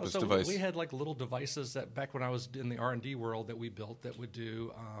special purpose device? We had like little devices that back when I was in the R&D world that we built that would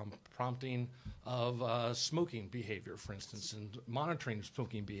do prompting of smoking behavior, for instance, and monitoring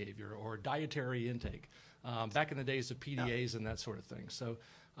smoking behavior or dietary intake. Back in the days of PDAs and that sort of thing. So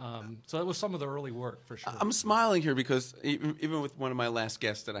that was some of the early work, for sure. I'm smiling here because even with one of my last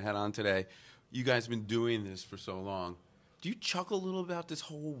guests that I had on today, you guys have been doing this for so long. Do you chuckle a little about this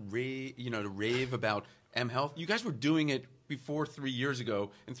whole rave about mHealth? You guys were doing it before 3 years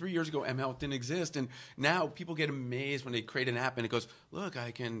ago, and 3 years ago mHealth didn't exist, and now people get amazed when they create an app and it goes, look,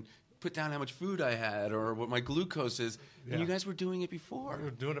 I can put down how much food I had or what my glucose is. Yeah. And you guys were doing it before. We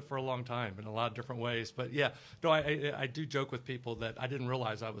were doing it for a long time in a lot of different ways. But yeah, no, I do joke with people that I didn't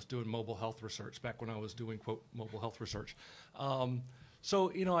realize I was doing mobile health research back when I was doing, quote, mobile health research.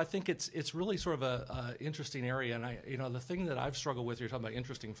 So, I think it's really sort of a interesting area. And the thing that I've struggled with, you're talking about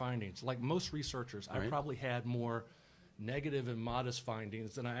interesting findings. Like most researchers, I probably had more negative and modest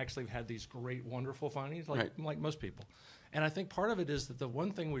findings than I actually had these great, wonderful findings, like most people. And I think part of it is that the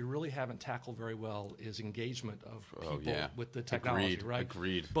one thing we really haven't tackled very well is engagement of people with the technology, right?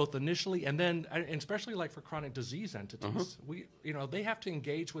 Agreed. Both initially and then, and especially like for chronic disease entities, they have to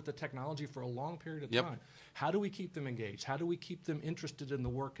engage with the technology for a long period of time. How do we keep them engaged? How do we keep them interested in the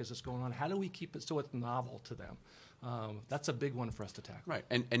work as it's going on? How do we keep it so it's novel to them? That's a big one for us to tackle. Right,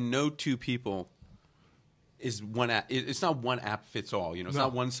 and no two people is one app. It's not one app fits all. It's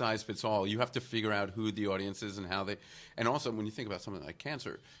not one size fits all. You have to figure out who the audience is and how they. And also, when you think about something like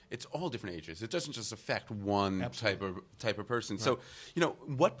cancer, it's all different ages. It doesn't just affect one type of person. Right. So,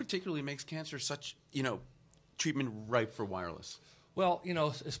 what particularly makes cancer such treatment ripe for wireless? Well,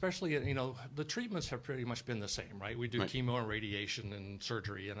 especially, the treatments have pretty much been the same, right? We do chemo and radiation and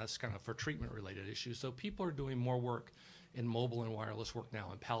surgery, and that's kind of for treatment-related issues. So people are doing more work in mobile and wireless work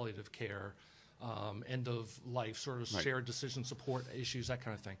now in palliative care, end of life, sort of shared decision support issues, that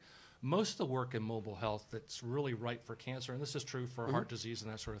kind of thing. Most of the work in mobile health that's really ripe for cancer, and this is true for heart disease and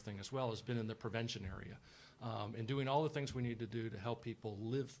that sort of thing as well, has been in the prevention area, and doing all the things we need to do to help people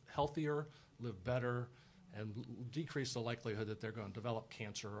live healthier, live better, and decrease the likelihood that they're going to develop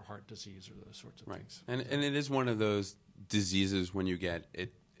cancer or heart disease or those sorts of things. And it is one of those diseases when you get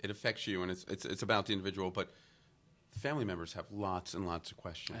it, it affects you, and it's about the individual, but family members have lots and lots of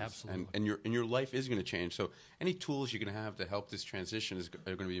questions. Absolutely. And your life is going to change. So any tools you're going to have to help this transition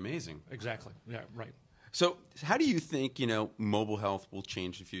are going to be amazing. Exactly. Yeah, right. So how do you think, mobile health will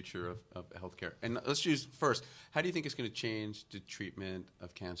change the future of healthcare? And let's choose first, how do you think it's going to change the treatment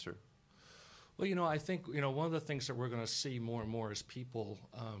of cancer? Well, I think, one of the things that we're going to see more and more is people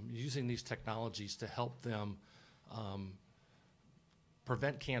using these technologies to help them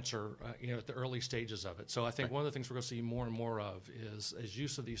prevent cancer, at the early stages of it. So I think one of the things we're going to see more and more of is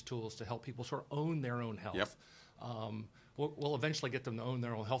use of these tools to help people sort of own their own health. Yep. We'll eventually get them to own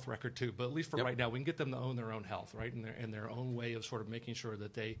their own health record too, but at least for right now, we can get them to own their own health, right, in their own way of sort of making sure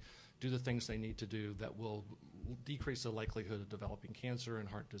that they do the things they need to do that will decrease the likelihood of developing cancer and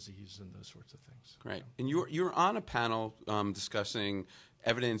heart disease and those sorts of things. Great. And you're on a panel discussing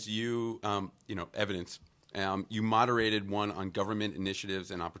evidence. Evidence. You moderated one on government initiatives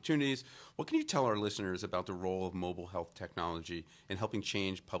and opportunities. What can you tell our listeners about the role of mobile health technology in helping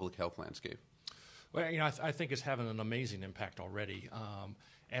change public health landscape? Well, I think it's having an amazing impact already,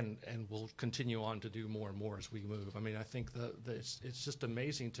 and will continue on to do more and more as we move. I mean, I think it's just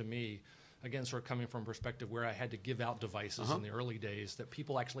amazing to me, again, sort of coming from a perspective where I had to give out devices in the early days, that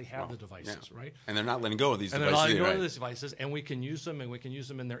people actually have the devices, right? And they're not letting go of these devices. And they're not letting go of these devices, and we can use them, and we can use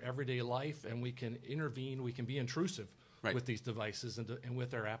them in their everyday life, and we can intervene, we can be intrusive with these devices and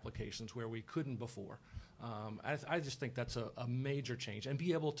with their applications where we couldn't before. I just think that's a major change, and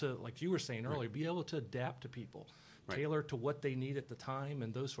be able to, like you were saying earlier, be able to adapt to people, tailor to what they need at the time,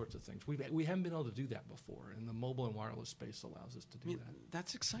 and those sorts of things. We haven't been able to do that before, and the mobile and wireless space allows us to do that.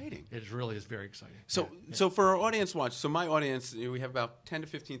 That's exciting. It really is very exciting. So for our audience watch, so my audience, we have about 10 to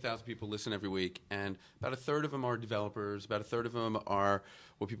 15,000 people listen every week, and about a third of them are developers, about a third of them are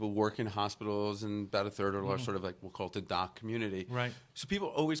what people work in hospitals, and about a third are sort of like, we'll call it the doc community. Right. So people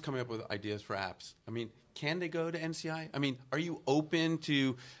are always coming up with ideas for apps. I mean, can they go to NCI? I mean, are you open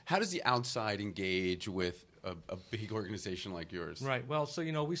to, how does the outside engage with a big organization like yours? Right. Well, so,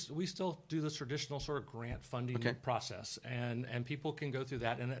 we still do this traditional sort of grant funding process, and people can go through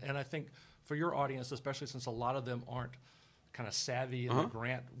that. And I think for your audience, especially since a lot of them aren't kind of savvy in the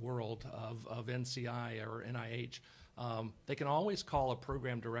grant world of NCI or NIH, they can always call a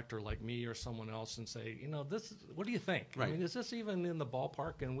program director like me or someone else and say, what do you think? Right. I mean, is this even in the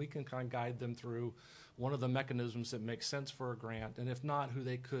ballpark? And we can kind of guide them through one of the mechanisms that makes sense for a grant, and if not, who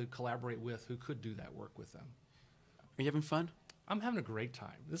they could collaborate with, who could do that work with them. Are you having fun? I'm having a great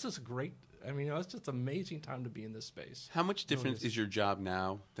time. This is great. I mean, it's just an amazing time to be in this space. How much different is your job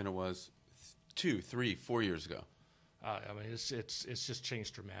now than it was 2, 3, 4 years ago? I mean, it's just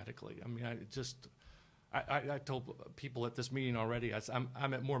changed dramatically. I mean, I told people at this meeting already, I'm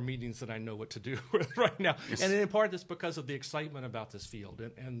at more meetings than I know what to do with right now. Yes. And in part, it's because of the excitement about this field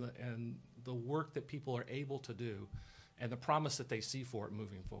and the work that people are able to do and the promise that they see for it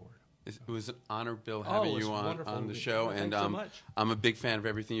moving forward. It was an honor, Bill, having you on the show. Well, and so much. I'm a big fan of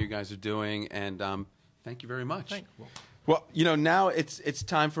everything you guys are doing, and thank you very much. Thank you. Well, now it's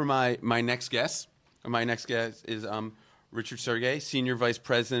time for my next guest. My next guest is Richard Sergay, Senior Vice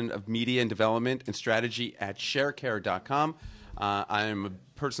President of Media and Development and Strategy at Sharecare.com. I am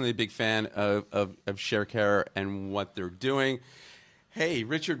personally a big fan of Sharecare and what they're doing. Hey,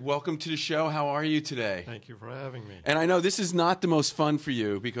 Richard, welcome to the show. How are you today? Thank you for having me. And I know this is not the most fun for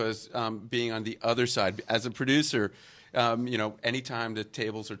you because being on the other side, as a producer, anytime the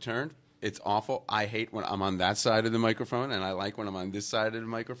tables are turned, it's awful. I hate when I'm on that side of the microphone, and I like when I'm on this side of the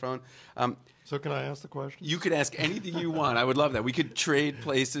microphone. So can I ask the question? You could ask anything you want. I would love that. We could trade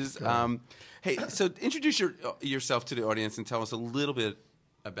places. Hey, so introduce yourself to the audience and tell us a little bit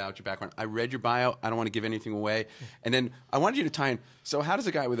about your background. I read your bio. I don't want to give anything away. And then I wanted you to tie in. So how does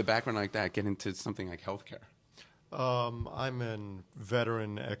a guy with a background like that get into something like healthcare? I'm a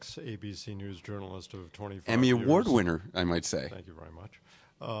veteran ex-ABC News journalist of 25 Emmy years. Award winner, I might say. Thank you very much.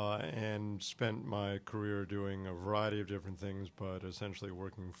 And spent my career doing a variety of different things, but essentially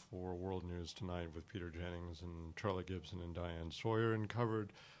working for World News Tonight with Peter Jennings and Charlie Gibson and Diane Sawyer, and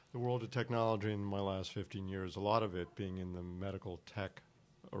covered the world of technology in my last 15 years, a lot of it being in the medical tech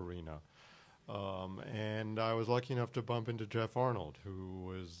arena. And I was lucky enough to bump into Jeff Arnold, who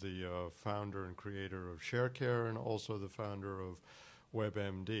was the founder and creator of Sharecare and also the founder of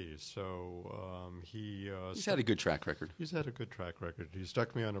WebMD. So he's had a good track record. He's had a good track record. He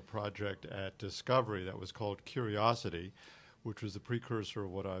stuck me on a project at Discovery that was called Curiosity, which was the precursor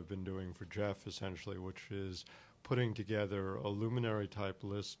of what I've been doing for Jeff, essentially, which is putting together a luminary-type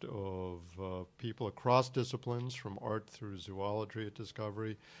list of people across disciplines, from art through zoology at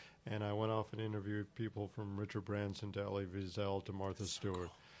Discovery. And I went off and interviewed people from Richard Branson to Elie Wiesel to Martha Stewart.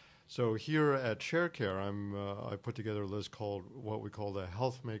 So here at Sharecare, I put together a list called what we call the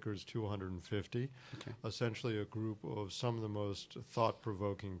Health Makers 250, essentially a group of some of the most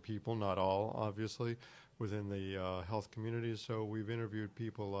thought-provoking people, not all, obviously, within the health community. So we've interviewed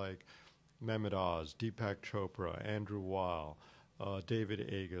people like Mehmet Oz, Deepak Chopra, Andrew Weil,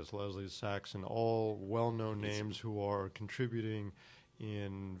 David Agus, Leslie Saxon, all well-known names who are contributing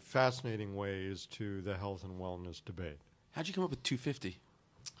in fascinating ways to the health and wellness debate. How'd you come up with 250?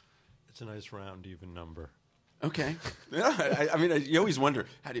 It's a nice round, even number. Okay. Yeah, I mean, you always wonder,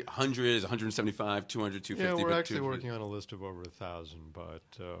 how do you, 100, 175, 200, 250? Yeah, we're actually working on a list of over 1,000, but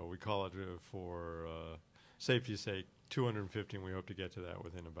we call it, for safety's sake, 250, and we hope to get to that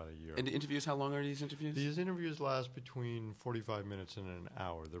within about a year. And the interviews, how long are these interviews? These interviews last between 45 minutes and an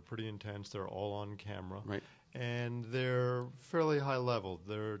hour. They're pretty intense. They're all on camera. Right. And they're fairly high level.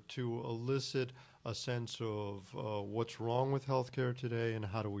 They're to elicit a sense of what's wrong with healthcare today and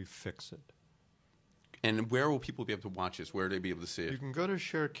how do we fix it. And where will people be able to watch this? Where will they be able to see it? You can go to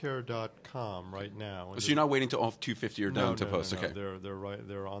sharecare.com right now. So you're not waiting till all 250 are done to post? No, okay.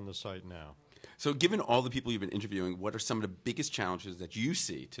 They're on the site now. So given all the people you've been interviewing, what are some of the biggest challenges that you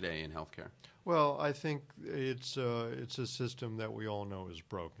see today in healthcare? Well, I think it's a system that we all know is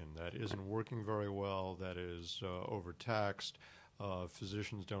broken, that isn't working very well, that is overtaxed.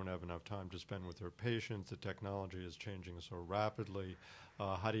 Physicians don't have enough time to spend with their patients. The technology is changing so rapidly.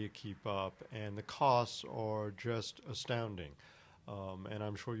 How do you keep up? And the costs are just astounding. And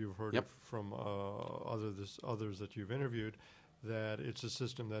I'm sure you've heard it from others that you've interviewed, that it's a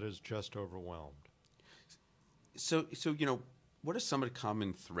system that is just overwhelmed. So what are some of the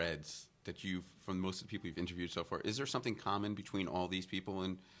common threads that from most of the people you've interviewed so far? Is there something common between all these people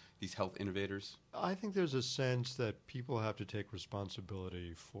and these health innovators? I think there's a sense that people have to take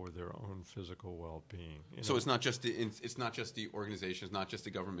responsibility for their own physical well-being. So it's not just the organizations, not just the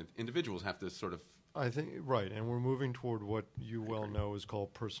government. Individuals have to sort of. I think right, and we're moving toward what you well know is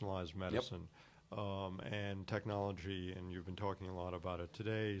called personalized medicine. And technology, and you've been talking a lot about it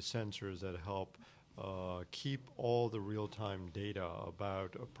today, sensors that help keep all the real-time data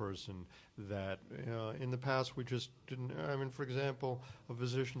about a person that in the past we just didn't. I mean, for example, a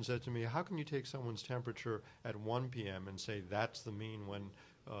physician said to me, how can you take someone's temperature at 1 p.m. and say that's the mean when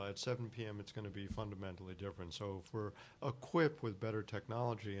at 7 p.m. it's going to be fundamentally different? So if we're equipped with better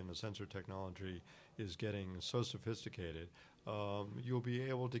technology and the sensor technology is getting so sophisticated, you'll be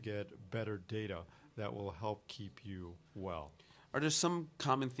able to get better data that will help keep you well. Are there some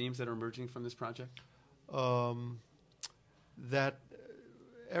common themes that are emerging from this project? That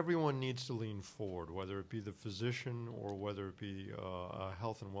everyone needs to lean forward, whether it be the physician or whether it be a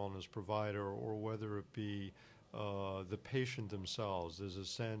health and wellness provider or whether it be the patient themselves. There's a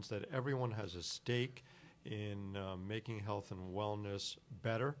sense that everyone has a stake in making health and wellness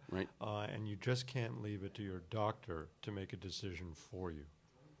better, right. And you just can't leave it to your doctor to make a decision for you.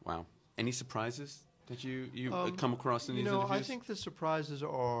 Wow. Any surprises that you come across in these interviews? I think the surprises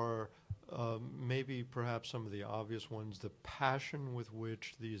are maybe perhaps some of the obvious ones, the passion with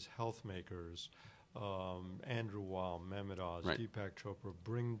which these health makers, Andrew Weil, Mehmet Right. Deepak Chopra,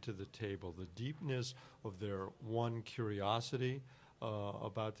 bring to the table, the deepness of their, one, curiosity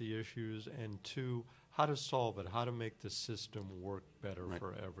about the issues, and two, how to solve it, how to make the system work better Right.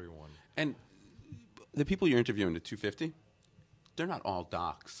 for everyone. And the people you're interviewing, the 250, they're not all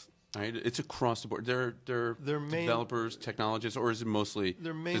docs. Right? It's across the board. They're developers, technologists, or is it mostly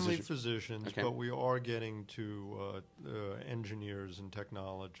They're mainly physicians? physicians, Okay. but we are getting to engineers and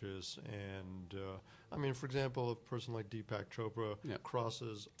technologists. And, I mean, for example, a person like Deepak Chopra Yeah.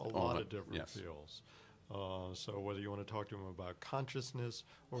 crosses a All lot of of it, different yes. fields. So whether you want to talk to him about consciousness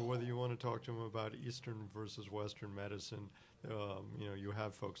or whether you want to talk to him about Eastern versus Western medicine, you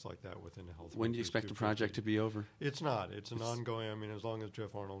have folks like that within the health. When do you expect the project to be over? It's not. It's an ongoing. I mean, as long as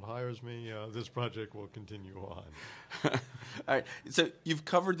Jeff Arnold hires me, this project will continue on. All right. So you've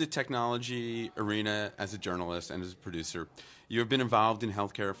covered the technology arena as a journalist and as a producer. You have been involved in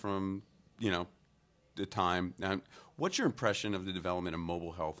healthcare from, the time. Now, what's your impression of the development of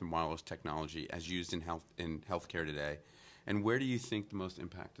mobile health and wireless technology as used in healthcare today? And where do you think the most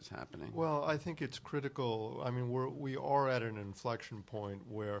impact is happening? Well, I think it's critical. I mean, we are at an inflection point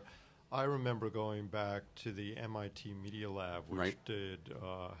where I remember going back to the MIT Media Lab, which Right. did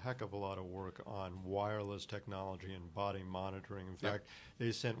a heck of a lot of work on wireless technology and body monitoring. In fact,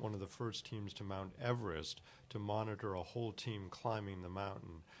 they sent one of the first teams to Mount Everest to monitor a whole team climbing the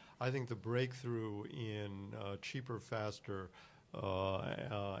mountain. I think the breakthrough in cheaper, faster,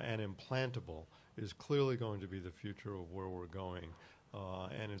 and implantable is clearly going to be the future of where we're going.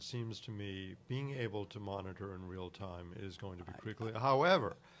 And it seems to me being able to monitor in real time is going to be critical.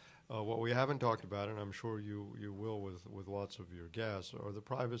 However, what we haven't talked about, and I'm sure you will with lots of your guests, are the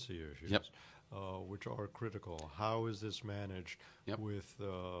privacy issues, Yep. which are critical. How is this managed Yep. with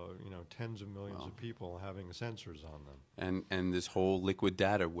tens of millions of people having sensors on them? And this whole liquid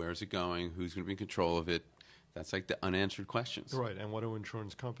data, where's it going? Who's going to be in control of it? That's like the unanswered questions. Right, and what do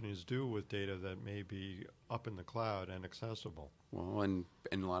insurance companies do with data that may be up in the cloud and accessible? Well, and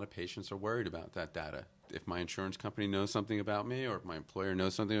a lot of patients are worried about that data. If my insurance company knows something about me or if my employer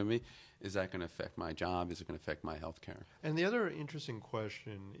knows something about me, is that going to affect my job? Is it going to affect my health care? And the other interesting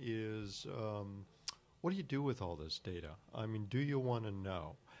question is, what do you do with all this data? I mean, do you want to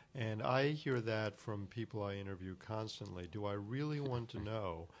know? And I hear that from people I interview constantly. Do I really want to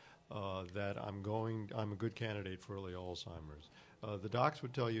know that I'm a good candidate for early Alzheimer's? The docs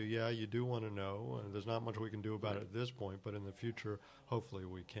would tell you, yeah, you do want to know, and there's not much we can do about it at this point, but in the future, hopefully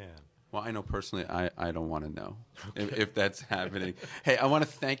we can. Well, I know personally I don't want to know if that's happening. Hey, I want to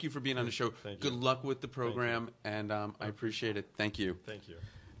thank you for being on the show. Thank you. Good luck with the program, and I appreciate it. Thank you. Thank you.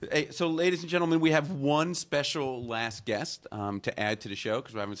 Hey, so, ladies and gentlemen, we have one special last guest to add to the show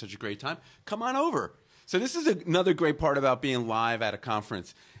because we're having such a great time. Come on over. So this is another great part about being live at a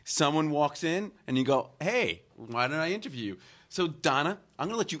conference. Someone walks in, and you go, hey, why don't I interview you? So, Donna, I'm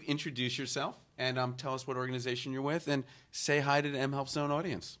going to let you introduce yourself and tell us what organization you're with and say hi to the mHealth Zone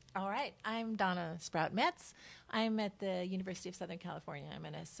audience. All right. I'm Donna Spruijt-Metz. I'm at the University of Southern California. I'm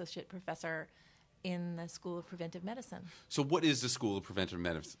an associate professor in the School of Preventive Medicine. So what is the School of Preventive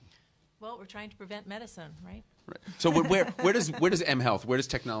Medicine? Well, we're trying to prevent medicine, right? Right. So where does mHealth, where does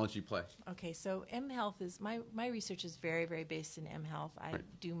technology play? Okay, so mHealth is, my research is very, very based in mHealth. I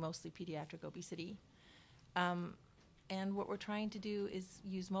do mostly pediatric obesity. And what we're trying to do is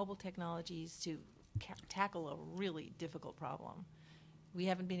use mobile technologies to tackle a really difficult problem. We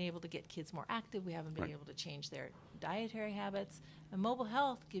haven't been able to get kids more active. We haven't been able to change their dietary habits. And mobile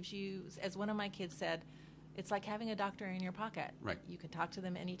health gives you, as one of my kids said, it's like having a doctor in your pocket. Right. You can talk to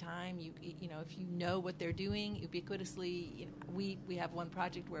them anytime. You know, if you know what they're doing ubiquitously. We have one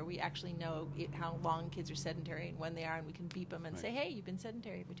project where we actually know how long kids are sedentary and when they are, and we can beep them and say, hey, you've been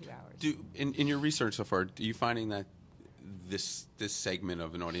sedentary for 2 hours. In your research so far, are you finding that this segment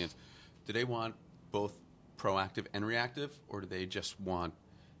of an audience, do they want both proactive and reactive, or do they just want,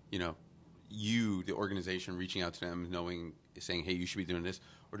 you, the organization, reaching out to them, saying, hey, you should be doing this,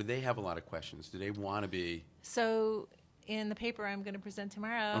 or do they have a lot of questions? Do they want to be? So in the paper I'm going to present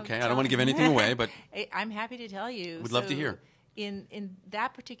tomorrow. Okay, I don't want to give anything away, but I'm happy to tell you. Would love to hear. In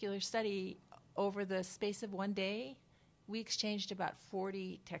that particular study, over the space of 1 day, we exchanged about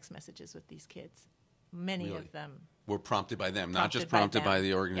 40 text messages with these kids. Many Really? of them We're prompted by them, not just prompted by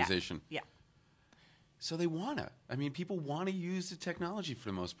the organization. Yeah. So they want to. I mean, people want to use the technology for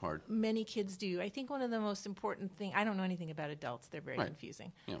the most part. Many kids do. I think one of the most important things, I don't know anything about adults, they're very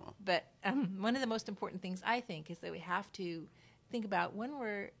confusing. Yeah, well. But one of the most important things, I think, is that we have to think about when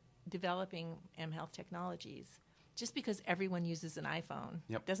we're developing mHealth technologies just because everyone uses an iPhone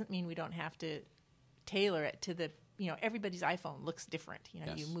Yep. doesn't mean we don't have to tailor it to the, everybody's iPhone looks different.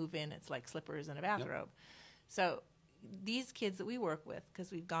 Yes. You move in, it's like slippers and a bathrobe. So these kids that we work with,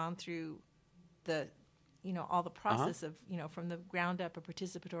 because we've gone through the, all the process of, from the ground up, a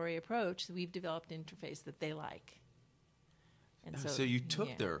participatory approach, so we've developed an interface that they like. And So you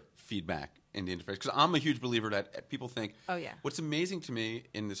took their feedback in the interface, because I'm a huge believer that people think. Oh, yeah. What's amazing to me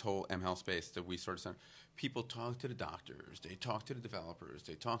in this whole mHealth space that we sort of, people talk to the doctors, they talk to the developers,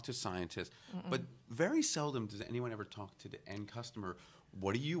 they talk to scientists, but very seldom does anyone ever talk to the end customer.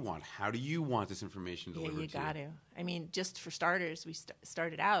 What do you want? How do you want this information delivered to you? Yeah, you got to. I mean, just for starters, we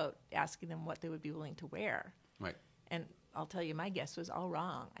started out asking them what they would be willing to wear. Right. And I'll tell you, my guess was all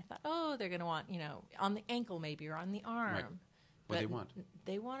wrong. I thought, they're going to want, on the ankle maybe or on the arm. Right. What do they want?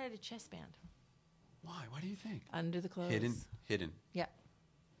 They wanted a chest band. Why? What do you think? Under the clothes. Hidden. Yeah.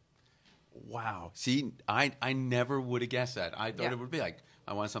 Wow. See, I never would have guessed that. I thought Yeah. it would be like,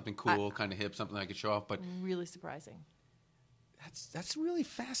 I want something cool, kind of hip, something I could show off, but Really surprising. that's really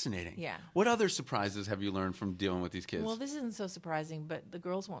fascinating. Yeah. What other surprises have you learned from dealing with these kids? Well, this isn't so surprising, but the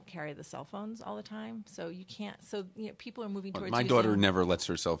girls won't carry the cell phones all the time, so you can't. So people are moving towards. My daughter never lets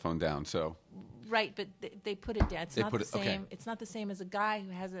her cell phone down, so. Right, but they put it down. It's They not put the it- okay. same. It's not the same as a guy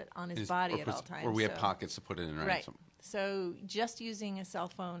who has it on his body at all times. Or we have so- pockets to put it in, right? Right. So- So just using a cell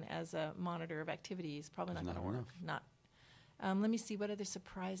phone as a monitor of activity is probably not Is going to not work. Not. Let me see what other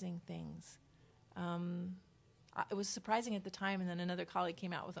surprising things. It was surprising at the time, and then another colleague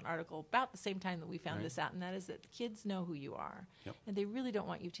came out with an article about the same time that we found Right. this out, and that is that kids know who you are, Yep. and they really don't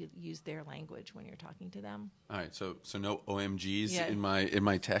want you to use their language when you're talking to them. All right, so no OMGs Yeah. in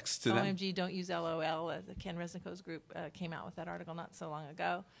my text to them? OMG, don't use LOL. The Ken Resnick's group came out with that article not so long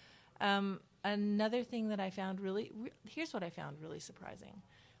ago. Another thing that I found here's what I found really surprising.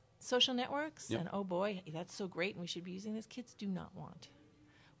 Social networks, Yep. and oh boy, that's so great, and we should be using this. Kids do not want.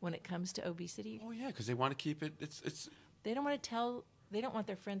 When it comes to obesity, Oh, yeah, because they want to keep it, it's they don't want to they don't want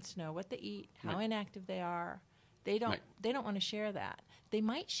their friends to know what they eat, how Right. inactive they are. They don't Right. they don't want to share that. They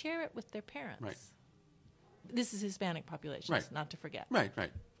might share it with their parents. Right. This is Hispanic populations, Right. not to forget. right.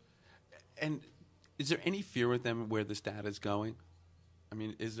 And is there any fear with them where this data is going? I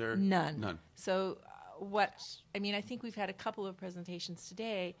mean, is there? None. So I think we've had a couple of presentations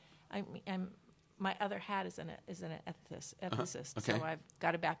today. My other hat is an ethicist, Okay. so I've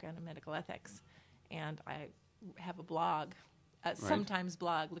got a background in medical ethics, and I have a blog, sometimes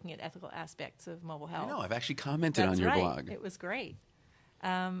blog, looking at ethical aspects of mobile health. I know, I've actually commented That's on your right. blog. It was great,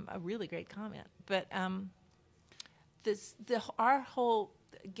 a really great comment. But our whole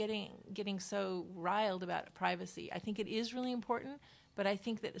getting so riled about privacy, I think it is really important. But I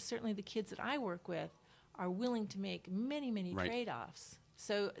think that certainly the kids that I work with are willing to make many Right. trade-offs.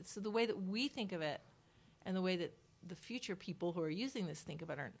 So the way that we think of it and the way that the future people who are using this think of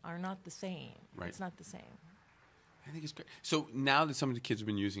it are not the same. Right. It's not the same. I think it's great. So now that some of the kids have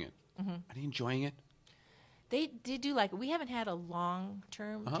been using it, are they enjoying it? They do like it. We haven't had a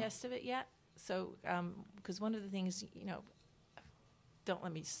long-term test of it yet. So because one of the things, don't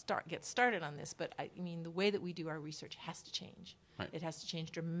let me get started on this, but I mean the way that we do our research has to change. Right. It has to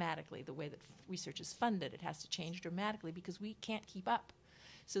change dramatically. The way that research is funded, it has to change dramatically because we can't keep up.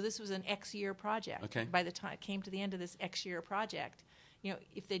 So this was an X-year project. Okay. By the time it came to the end of this X-year project,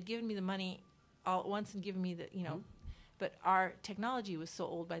 if they'd given me the money all at once and given me the, but our technology was so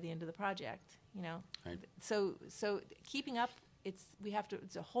old by the end of the project, Right. So keeping up, it's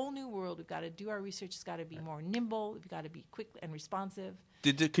a whole new world. We've got to do our research. It's got to be more nimble. We've got to be quick and responsive.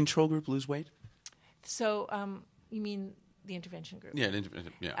 Did the control group lose weight? So you mean the intervention group? Yeah,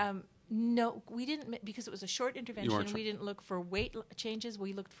 yeah. No, we didn't, because it was a short intervention. weren't We didn't look for weight changes.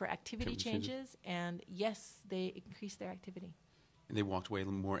 We looked for activity Activity changes. changes, and yes, they increased their activity. And they walked away a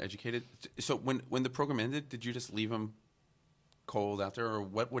little more educated. So when the program ended, did you just leave them cold out there, or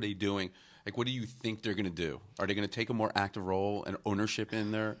what were they doing? Like, what do you think they're going to do? Are they going to take a more active role and ownership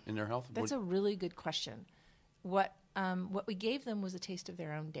in their health? That's a really good question. What we gave them was a taste of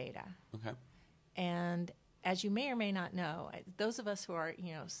their own data. Okay. And as you may or may not know, those of us who are,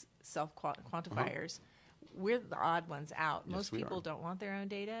 self-quantifiers, we're the odd ones out. Yes, Most we people are. don't want their own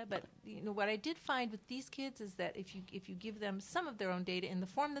data. But what I did find with these kids is that if you give them some of their own data in the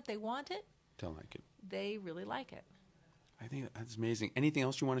form that they want it, Don't like it. they really like it. I think that's amazing. Anything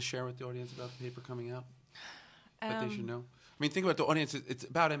else you want to share with the audience about the paper coming out that they should know? I mean, think about the audience. It's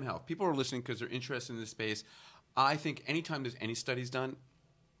about mHealth. People are listening because they're interested in this space. I think anytime there's any studies done,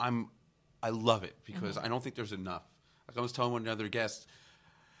 I love it because I don't think there's enough. Like I was telling one of the other guests,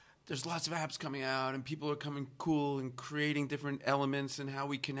 there's lots of apps coming out and people are coming cool and creating different elements and how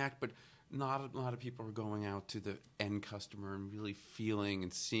we connect, but not a lot of people are going out to the end customer and really feeling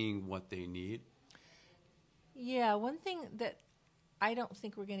and seeing what they need. Yeah, one thing that I don't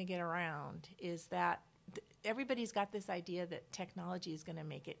think we're going to get around is that everybody's got this idea that technology is going to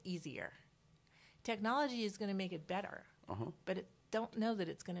make it easier. Technology is going to make it better, but don't know that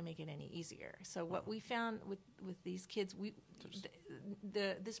it's going to make it any easier. So what we found with these kids,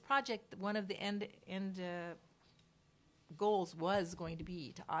 this project, one of the end goals was going to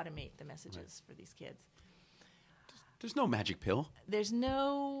be to automate the messages for these kids. There's no magic pill. There's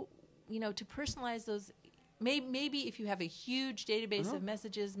no, to personalize those. Maybe if you have a huge database of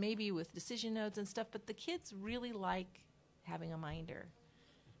messages, maybe with decision nodes and stuff, but the kids really like having a minder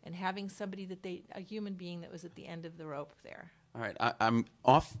and having somebody a human being that was at the end of the rope there. All right, I'm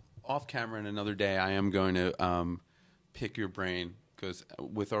off camera, and another day I am going to pick your brain, because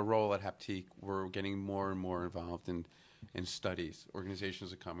with our role at Happtique, we're getting more and more involved in studies.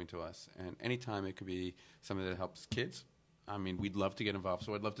 Organizations are coming to us, and anytime it could be something that helps kids, I mean, we'd love to get involved.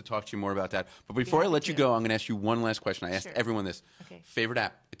 So I'd love to talk to you more about that. But before I let you go, I'm going to ask you one last question. I asked everyone this. Okay. Favorite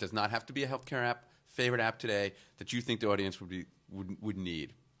app? It does not have to be a healthcare app. Favorite app today that you think the audience would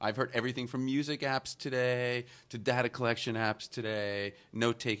need? I've heard everything from music apps today to data collection apps today,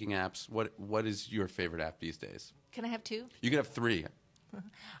 note-taking apps. What is your favorite app these days? Can I have two? You can have three.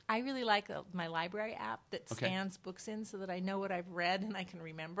 I really like my library app that scans books in so that I know what I've read and I can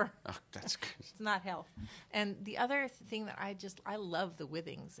remember. Oh, that's good. It's not health. And the other thing that I love the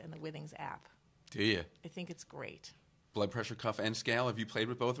Withings and the Withings app. Do you? I think it's great. Blood pressure, cuff, and scale. Have you played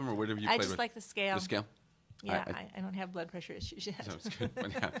with both of them, or what have you played with? I just like the scale. The scale? Yeah, I don't have blood pressure issues yet. Sounds good.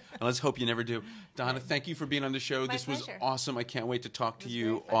 And let's hope you never do. Donna, thank you for being on the show. My This was pleasure. awesome. I can't wait to talk to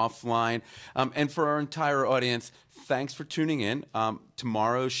you offline. And for our entire audience, thanks for tuning in.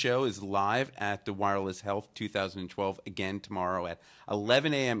 Tomorrow's show is live at the Wireless Health 2012. Again, tomorrow at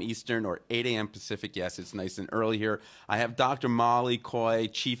 11 a.m. Eastern or 8 a.m. Pacific. Yes, it's nice and early here. I have Dr. Molly Coy,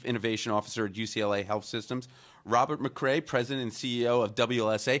 Chief Innovation Officer at UCLA Health Systems. Robert McRae, President and CEO of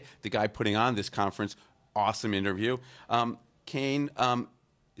WLSA, the guy putting on this conference. Awesome interview. Kane,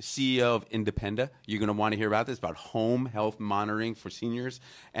 CEO of Independa. You're going to want to hear about this, about home health monitoring for seniors.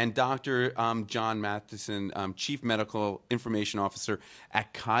 And Dr. John Matheson, Chief Medical Information Officer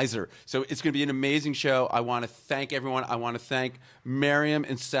at Kaiser. So it's going to be an amazing show. I want to thank everyone. I want to thank Miriam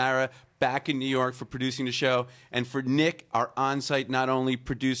and Sarah back in New York for producing the show, and for Nick, our on-site not only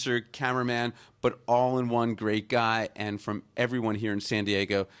producer, cameraman, but all-in-one great guy. And from everyone here in San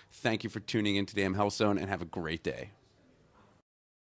Diego, thank you for tuning into the mHealth Zone, and have a great day.